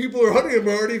 oh, the people are hunting them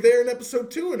are already there in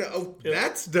episode 2, and oh,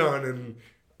 that's done, and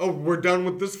oh, we're done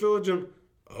with this village, and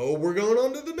oh, we're going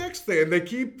on to the next thing. And they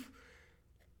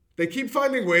keep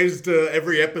finding ways to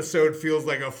every episode feels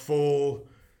like a full.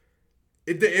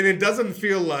 And it doesn't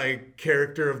feel like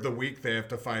character of the week they have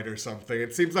to fight or something.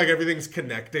 It seems like everything's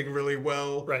connecting really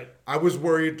well. Right. I was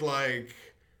worried like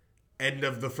end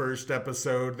of the first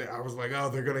episode. I was like, oh,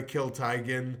 they're gonna kill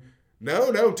Taigen.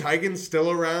 No, Taigen's still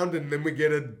around, and then we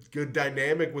get a good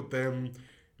dynamic with them,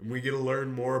 and we get to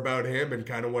learn more about him and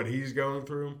kind of what he's going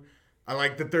through. I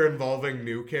like that they're involving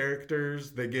new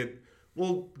characters.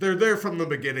 They're there from the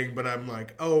beginning, but I'm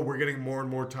like, oh, we're getting more and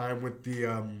more time with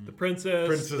the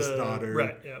princess daughter.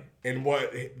 Right, yeah. And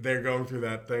what they're going through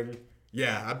that thing.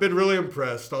 Yeah, I've been really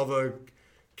impressed. All the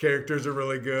characters are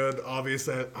really good.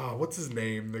 Obviously, what's his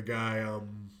name? The guy, her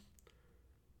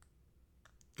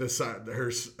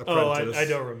apprentice. I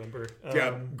don't remember.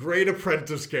 Great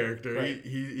apprentice character. Right.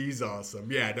 He's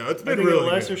awesome. Yeah, no, it's been really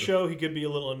good. A lesser show, he could be a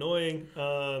little annoying.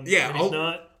 And he's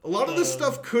not. A lot of this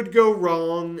stuff could go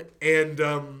wrong, and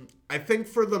I think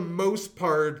for the most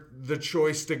part, the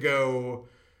choice to go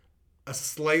a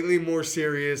slightly more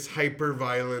serious,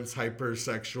 hyper-violence,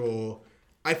 hyper-sexual,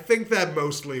 I think that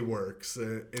mostly works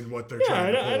in what they're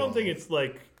trying to pull I don't off. think it's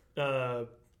like,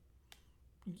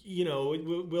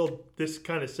 this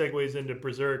kind of segues into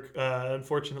Berserk.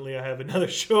 Unfortunately, I have another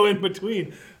show in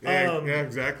between. Yeah,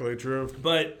 exactly, true.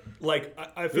 But, like,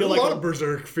 I feel There's like... a lot of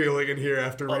Berserk feeling in here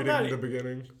after reading the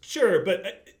beginning. Sure,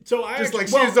 but... So I just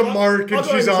she's a mark and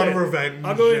she's on revenge.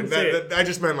 I'll go ahead and say it. I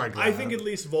just meant like that. I think at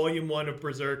least Volume 1 of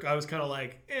Berserk, I was kind of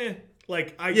like,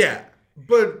 Yeah,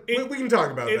 but we can talk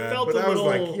about that. It felt but a I was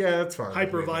little like, yeah, that's fine.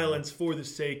 Hyper-violence for the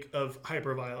sake of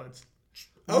hyper-violence.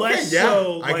 Okay, Less yeah,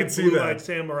 so I like can see Blue-Eyed that.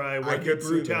 Samurai, where the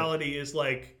brutality is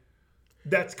like...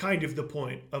 That's kind of the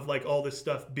point of like all this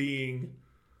stuff being...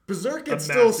 Berserk, it's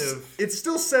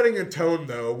still setting a tone,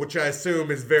 though, which I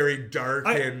assume is very dark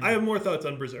and... I have more thoughts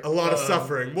on Berserk. A lot of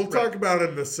suffering. We'll talk about it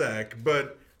in a sec,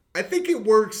 but I think it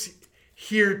works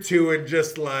here, too, in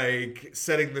just, like,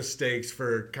 setting the stakes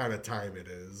for kind of time it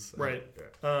is. Right.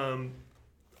 Yeah.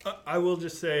 I will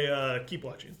just say, keep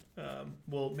watching.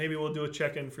 Maybe we'll do a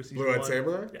check-in for season 1. Blue-Eyed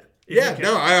Samurai? Yeah. Yeah,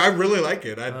 no, I really like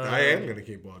it. I am going to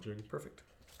keep watching. Perfect.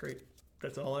 Great.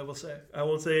 That's all I will say. I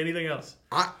won't say anything else.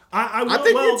 I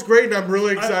think it's great, and I'm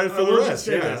really excited for the rest.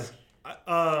 This.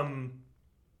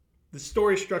 The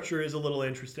story structure is a little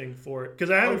interesting for it because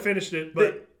I haven't finished it,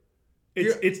 but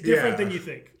it's different than you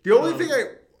think. The only thing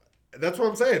that's what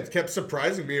I'm saying. It kept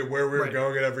surprising me at where we were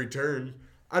going at every turn.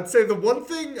 I'd say the one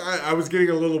thing I was getting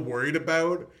a little worried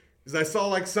about is I saw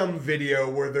like some video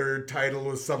where their title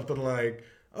was something like,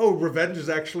 "Oh, revenge is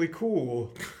actually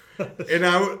cool,"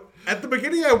 and at the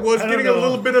beginning, I was getting a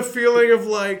little bit of feeling of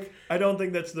like... I don't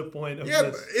think that's the point of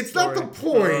this it's story. not the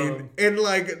point. And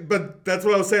like, but that's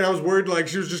what I was saying. I was worried like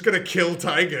she was just going to kill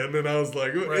Taigen. And I was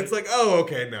like, It's like, oh,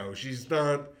 okay, no, she's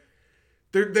not...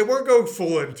 They weren't going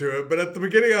full into it. But at the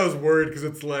beginning, I was worried because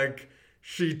it's like,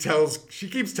 she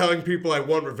keeps telling people I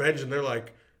want revenge. And they're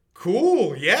like,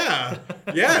 cool, yeah,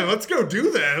 let's go do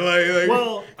that. Like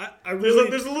well, I really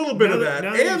there's a little bit of that.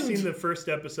 Now that you've seen the first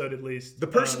episode, at least the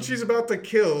person she's about to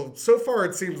kill. So far,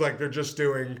 it seems like they're just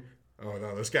doing. Oh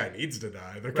no, this guy needs to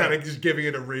die. They're kind of just giving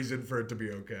it a reason for it to be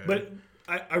okay. But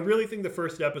I really think the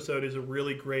first episode is a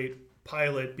really great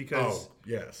pilot because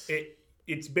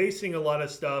it's basing a lot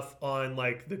of stuff on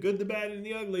like the good, the bad, and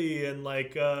the ugly, and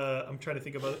like I'm trying to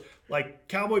think about it, like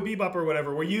Cowboy Bebop or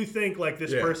whatever, where you think like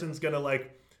this person's gonna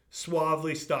like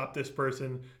suavely stop this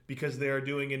person because they are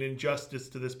doing an injustice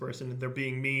to this person and they're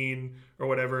being mean or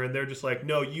whatever, and they're just like,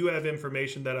 no, you have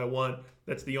information that I want.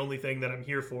 That's the only thing that I'm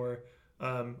here for.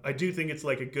 I do think it's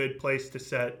like a good place to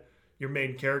set your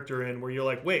main character in where you're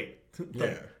like, wait,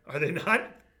 are they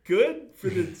not good for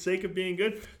the sake of being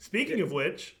good? Speaking of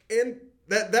which, and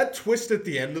that twist at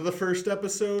the end of the first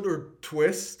episode or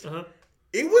twist,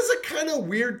 it was a kind of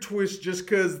weird twist just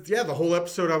because the whole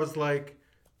episode I was like,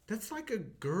 that's like a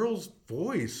girl's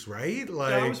voice, right?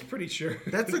 Like I was pretty sure.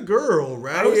 That's a girl,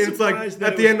 right? It's like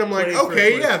at the end I'm like,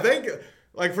 okay, thank you.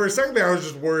 Like for a second there I was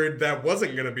just worried that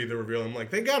wasn't going to be the reveal. I'm like,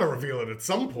 they got to reveal it at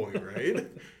some point, right?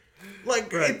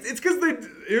 It's because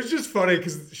it was just funny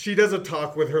because she does a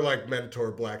talk with her like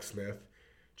mentor, Blacksmith.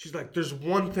 She's like, there's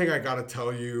one thing I got to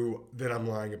tell you that I'm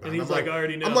lying about. And he's like, I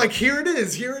already know. I'm like, here it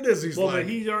is. He's like. But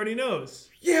he already knows.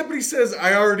 Yeah, but he says,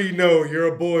 I already know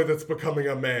you're a boy that's becoming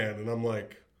a man. And I'm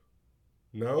like,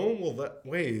 no? Well,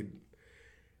 wait.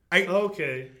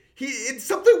 Okay. It's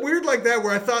something weird like that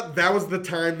where I thought that was the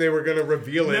time they were going to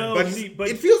reveal it. No, but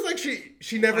it feels like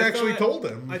she never actually told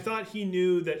him. I thought he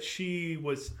knew that she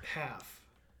was half.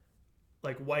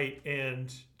 Like white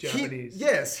and Japanese.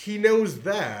 Yes, he knows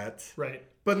that. Right.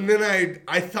 But then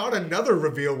I thought another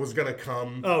reveal was going to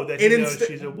come. Oh, that he knows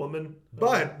she's a woman?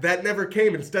 But that never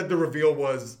came. Instead, the reveal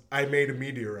was, I made a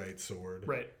meteorite sword.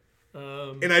 Right.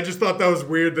 And I just thought that was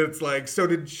weird that it's like, so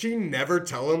did she never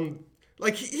tell him?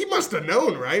 Like, he must have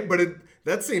known, right? But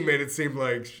that scene made it seem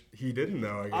like he didn't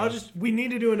know, I guess. We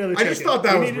need to do another check-in. I just thought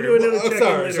that was weird.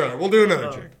 Sorry. We'll do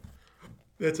another check.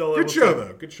 That's all I will say. Good show,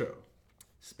 though. Good show.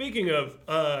 Speaking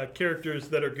of characters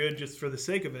that are good just for the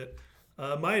sake of it,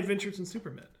 My Adventures in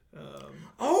Superman.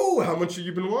 Oh, how much have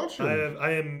you been watching?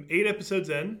 I am 8 episodes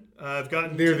in. I've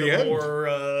gotten Near to the the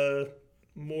end.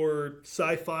 more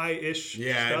sci-fi-ish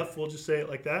stuff. We'll just say it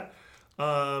like that.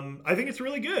 I think it's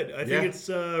really good. I think it's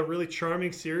a really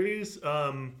charming series.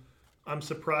 I'm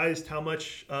surprised how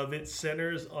much of it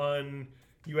centers on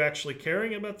you actually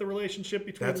caring about the relationship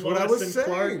between Lois and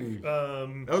Clark.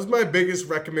 That was my biggest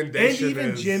recommendation. And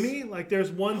even Jimmy. Like,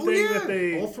 there's one thing that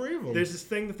they... all 3 of them. There's this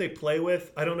thing that they play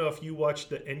with. I don't know if you watch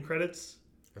the end credits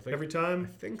every time.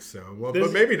 I think so. Well,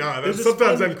 but maybe not.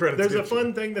 Sometimes end credits. There's a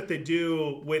fun thing that they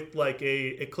do with, like,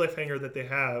 a cliffhanger that they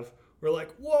have. We're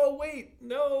like, whoa, wait,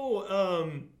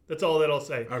 no. That's all that I'll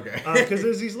say. Okay. Because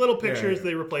there's these little pictures.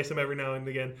 They replace them every now and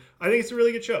again. I think it's a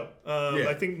really good show.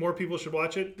 I think more people should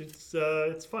watch it.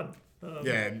 It's fun.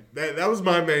 That was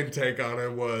my main take on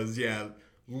it was,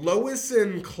 Lois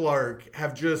and Clark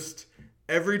have just,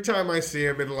 every time I see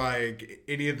them in, like,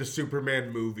 any of the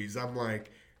Superman movies, I'm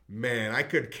like, man, I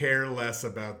could care less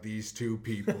about these 2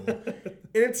 people. And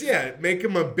it's, make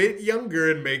them a bit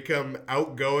younger and make them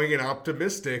outgoing and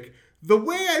optimistic. The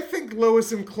way I think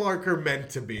Lois and Clark are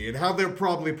meant to be and how they're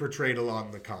probably portrayed a lot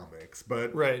in the comics.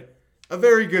 But a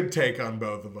very good take on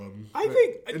both of them.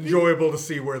 Enjoyable to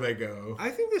see where they go.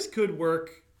 I think this could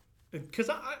work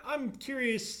because I'm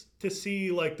curious to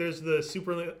see, like, there's the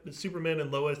Superman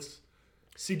and Lois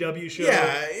CW show.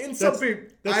 Yeah, and some people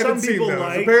I haven't seen those.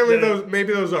 Like apparently,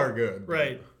 those are good.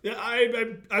 Right. Yeah,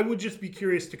 I would just be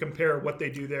curious to compare what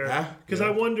they do there because I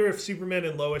wonder if Superman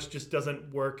and Lois just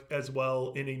doesn't work as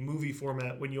well in a movie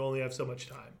format when you only have so much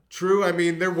time. True. I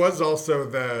mean, there was also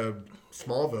the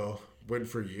Smallville went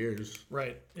for years.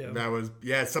 Right. Yeah. And that was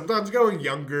sometimes going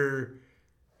younger.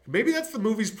 Maybe that's the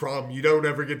movie's problem. You don't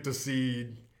ever get to see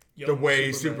the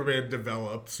way Superman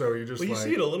develops. So you just you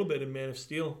see it a little bit in Man of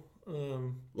Steel.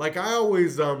 Like I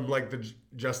always like the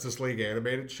Justice League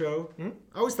animated show.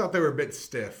 I always thought they were a bit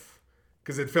stiff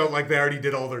because it felt like they already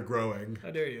did all their growing.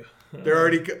 How dare you? They're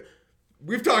already.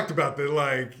 We've talked about that.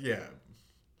 Like, I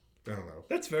don't know.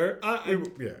 That's fair. I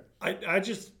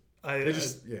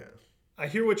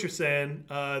hear what you're saying.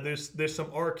 There's some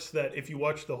arcs that if you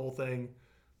watch the whole thing,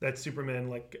 that Superman,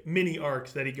 like, mini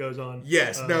arcs that he goes on.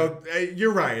 Yes,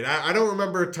 you're right. I don't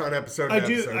remember a ton episode.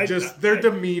 Their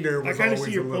demeanor was always a little lacking. I kind of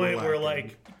see your point where,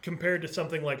 like, compared to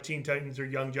something like Teen Titans or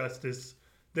Young Justice,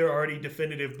 they're already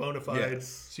definitive bona fide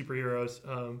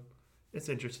superheroes. It's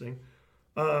interesting.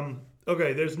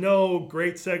 Okay, there's no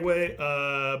great segue,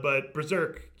 but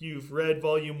Berserk, you've read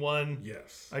Volume 1.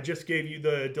 Yes. I just gave you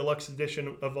the deluxe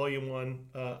edition of Volume 1.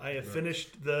 I have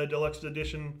finished the deluxe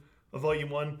edition of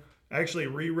Volume 1. I actually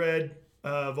reread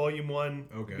Volume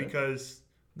 1 because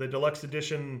the deluxe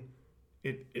edition,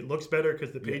 it looks better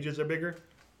because the pages are bigger.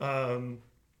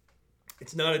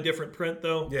 It's not a different print,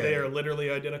 though. They are literally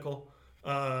identical.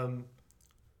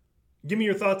 Give me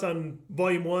your thoughts on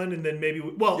Volume 1, and then maybe...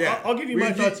 I'll give you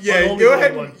my thoughts on only go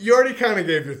ahead. Volume 1. You already kind of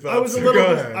gave your thoughts.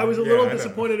 I was a little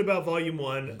disappointed about Volume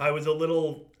 1. I was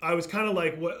kind of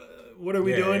like, what are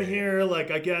we doing here?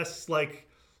 Like, I guess, like,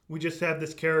 we just have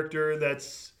this character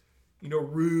that's...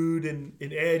 rude and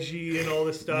edgy and all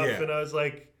this stuff. And I was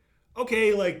like,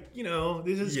 okay, like,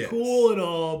 this is cool and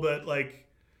all, but, like,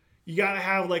 you got to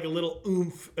have, like, a little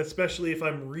oomph, especially if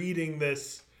I'm reading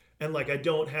this and, like, I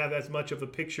don't have as much of a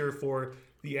picture for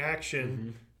the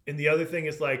action. And the other thing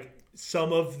is, like,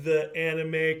 some of the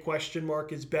anime question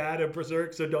mark is bad of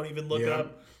Berserk, so don't even look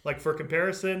up, like, for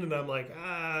comparison. And I'm like,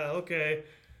 okay.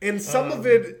 And some of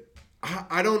it,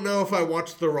 I don't know if I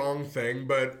watched the wrong thing,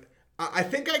 but... I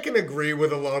think I can agree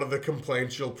with a lot of the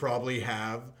complaints you'll probably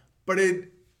have, but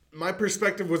my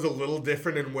perspective was a little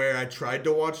different in where I tried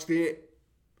to watch the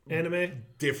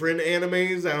different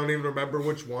animes. I don't even remember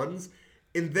which ones.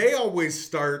 And they always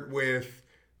start with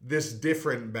this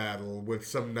different battle with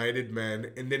some knighted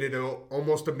men, and then it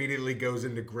almost immediately goes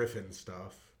into Griffin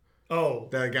stuff. Oh.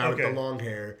 That guy with the long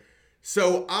hair.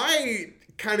 So I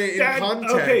kind of in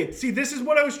context... Okay, see, this is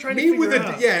what I was trying to figure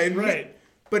out. Right.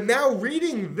 But now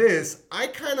reading this, I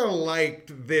kind of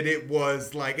liked that it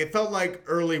was like, it felt like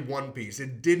early One Piece.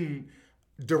 It didn't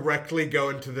directly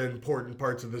go into the important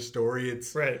parts of the story.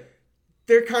 It's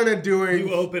they're kind of doing...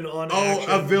 You open on action.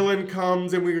 A villain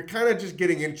comes, and we were kind of just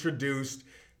getting introduced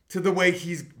to the way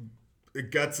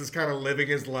Guts is kind of living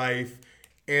his life.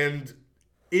 And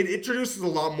it introduces a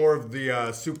lot more of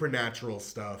the supernatural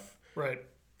stuff. Right.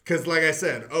 Because like I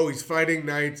said, he's fighting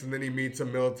knights, and then he meets a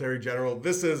military general.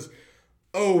 This is...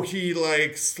 he,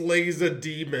 like, slays a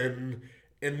demon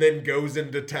and then goes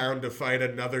into town to fight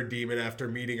another demon after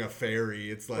meeting a fairy.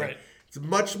 It's like, it's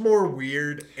much more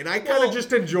weird. And I kind of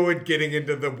just enjoyed getting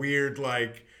into the weird,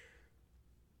 like,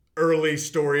 early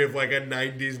story of like a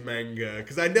 90s manga.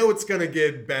 Because I know it's going to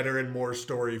get better and more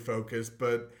story focused,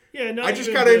 but yeah, I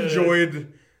just kind of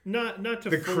enjoyed not to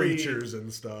the fully creatures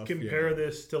and stuff. compare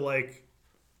this to like,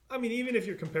 I mean, even if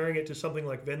you're comparing it to something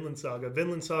like Vinland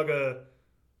Saga,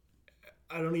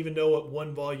 I don't even know what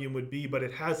one volume would be, but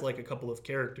it has like a couple of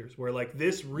characters where like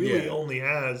this really only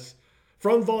has,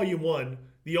 from volume 1,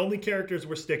 the only characters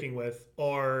we're sticking with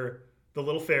are the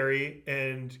little fairy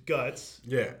and Guts.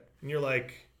 Yeah. And you're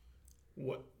like,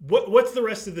 what's the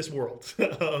rest of this world?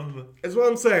 That's what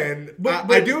I'm saying.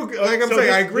 But I do, like I'm so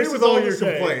saying, I this- agree this with is all to your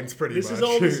say- complaints pretty much. This is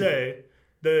all to say,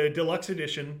 the deluxe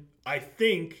edition, I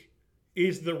think,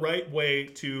 is the right way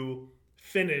to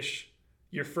finish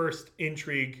your first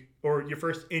intrigue or your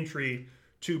first entry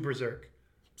to Berserk.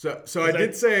 So I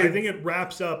did say, I think it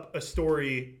wraps up a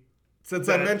story. since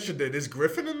I mentioned it, is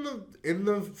Griffin in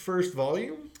the first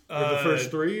volume or the first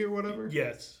 3 or whatever?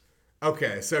 Yes,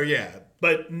 Okay, so yeah.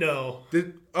 but no.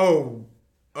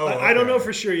 I don't know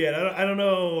for sure yet. I don't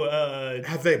know.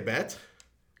 Have they bet?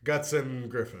 Guts and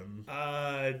Griffin.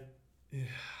 I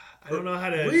don't know how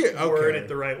to Okay. word it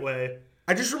the right way.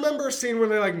 I just remember a scene where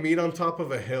they like meet on top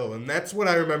of a hill, and that's what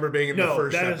I remember being in the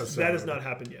first episode. That has not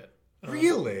happened yet.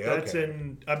 Really? That's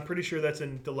okay. I'm pretty sure that's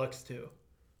in Deluxe too.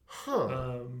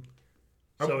 Huh.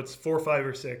 So it's 4, 5,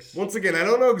 or 6. Once again, I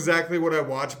don't know exactly what I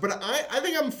watched, but I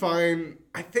think I'm fine.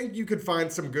 I think you could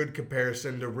find some good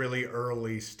comparison to really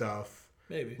early stuff.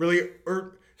 Maybe.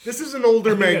 This is an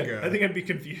older manga. I think I'd be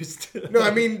confused. No, I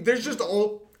mean, there's just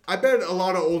I bet a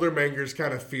lot of older mangas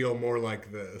kind of feel more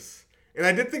like this. And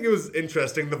I did think it was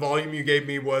interesting. The volume you gave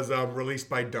me was released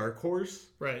by Dark Horse,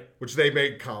 Right. which they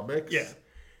make comics. Yeah.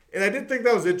 And I did think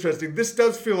that was interesting. This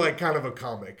does feel like kind of a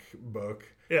comic book.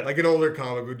 Yeah. Like an older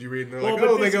comic would you read and they're like,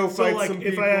 but they go fight some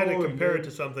people. if I had to and compare it then-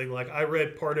 to something, like I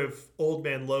read part of Old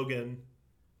Man Logan,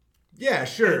 Yeah,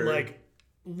 sure. and like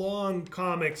long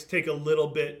comics take a little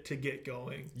bit to get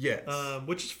going. Yes.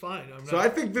 Which is fine. So I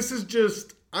think this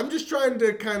is I'm just trying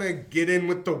to kind of get in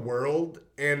with the world,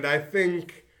 and I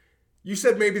think you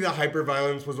said maybe the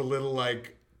hyperviolence was a little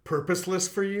like purposeless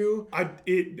for you. at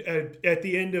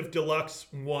the end of Deluxe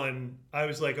 1, I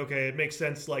was like, okay, it makes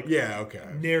sense. Like, Yeah, okay.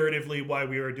 narratively, why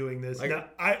we were doing this. Like- Now,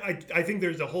 I think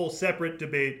there's a whole separate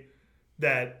debate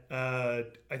that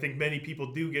I think many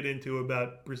people do get into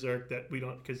about Berserk that we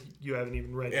don't, because you haven't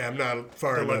even read. Yeah, I'm not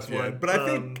far Deluxe enough yet. one. But I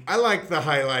think I like the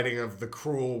highlighting of the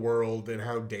cruel world and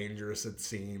how dangerous it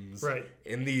seems. Right.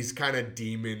 And these kind of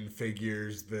demon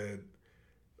figures that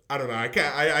I don't know.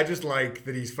 I just like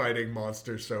that he's fighting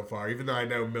monsters so far, even though I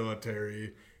know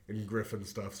military and Griffin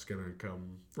stuff's gonna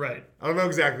come. Right. I don't know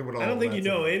exactly what all I don't think you that's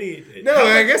know about. any. No,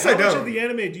 I guess I How much don't. of the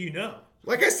anime do you know?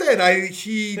 Like I said,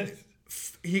 he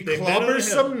They met on a clobbers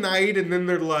hill. some knight, and then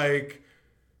they're like,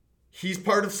 he's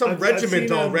part of some I've regiment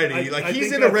seen him- already. I He's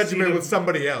think in a I've seen regiment him- with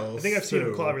somebody else. I think I've seen him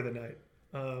too. clobber the knight.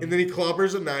 And then he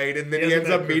clobbers a knight, and then He he hasn't ends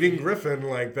up met meeting Griffin. Griffin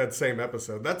like that same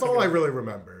episode. That's all I really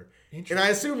remember. Interesting. And I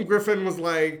assume Griffin was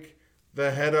like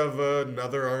the head of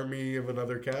another army of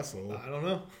another castle. I don't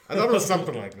know. I thought it was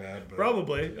something like that. But.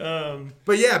 Probably.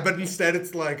 But instead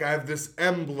it's like I have this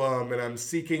emblem and I'm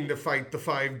seeking to fight the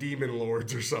 5 demon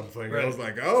lords or something. Right. I was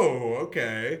like, oh,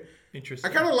 okay. I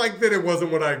Interesting. kind of like that it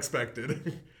wasn't what I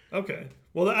expected. Okay.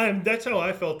 Well, that's how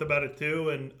I felt about it too,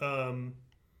 and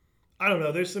I don't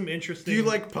know. There's some interesting. Do you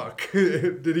like Puck?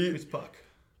 Did he? Who's Puck?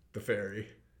 The fairy.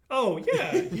 Oh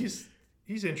yeah,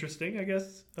 he's interesting, I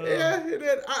guess. Yeah, it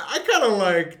did. I kind of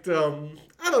liked,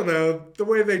 I don't know, the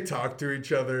way they talk to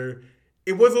each other.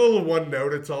 It was a little one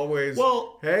note. It's always,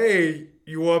 Well- hey,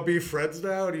 you want to be friends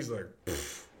now? And he's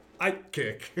like,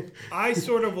 kick. I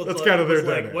sort of was That's like, kind of their was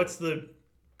like, dynamic. what's the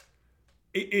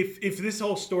if this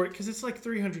whole story, because it's like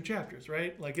 300 chapters,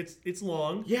 right? Like it's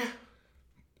long. Yeah.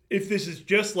 If this is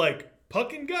just like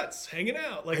Puck and Guts hanging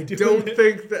out, like I doing don't it-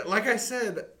 think that, like I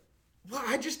said, well,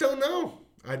 I just don't know.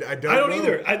 I don't I don't know.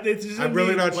 either. It doesn't I'm really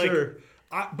mean, not like, sure.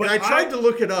 But And I tried to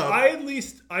look it up.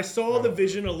 I saw the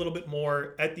vision a little bit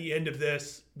more at the end of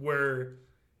this, where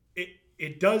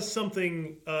it does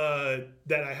something that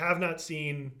I have not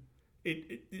seen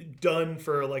it done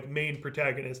for like main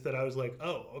protagonist. That I was like,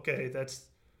 oh, okay,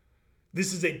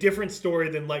 this is a different story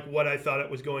than like what I thought it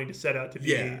was going to set out to be.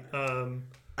 Yeah.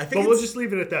 I think But we'll it's- just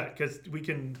leave it at that because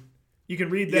you can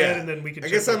read that and then we can. I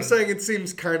check guess back I'm in. saying it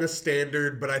seems kind of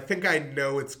standard, but I think I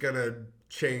know it's gonna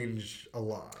change a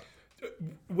lot.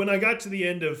 When I got to the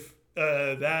end of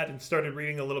that and started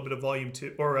reading a little bit of Volume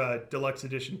 2 or Deluxe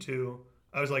Edition 2,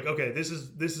 I was like, okay, this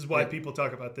is why people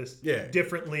talk about this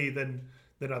differently than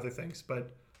other things.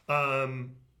 But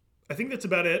I think that's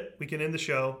about it. We can end the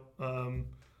show.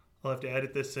 I'll have to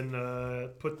edit this and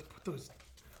put those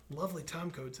lovely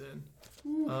time codes in.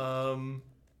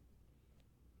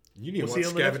 You need We'll to see watch you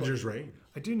on the next one. Scavenger's Reign.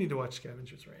 I do need to watch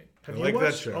Scavenger's Reign. Have I you like that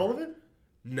watched show. all of it?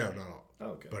 No, not all. Oh,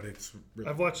 okay. But it's really,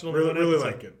 I've watched only really, one really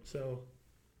episode, like it. So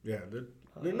Yeah,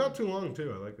 they're not too long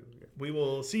too. I like it. we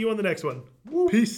will see you on the next one. Peace.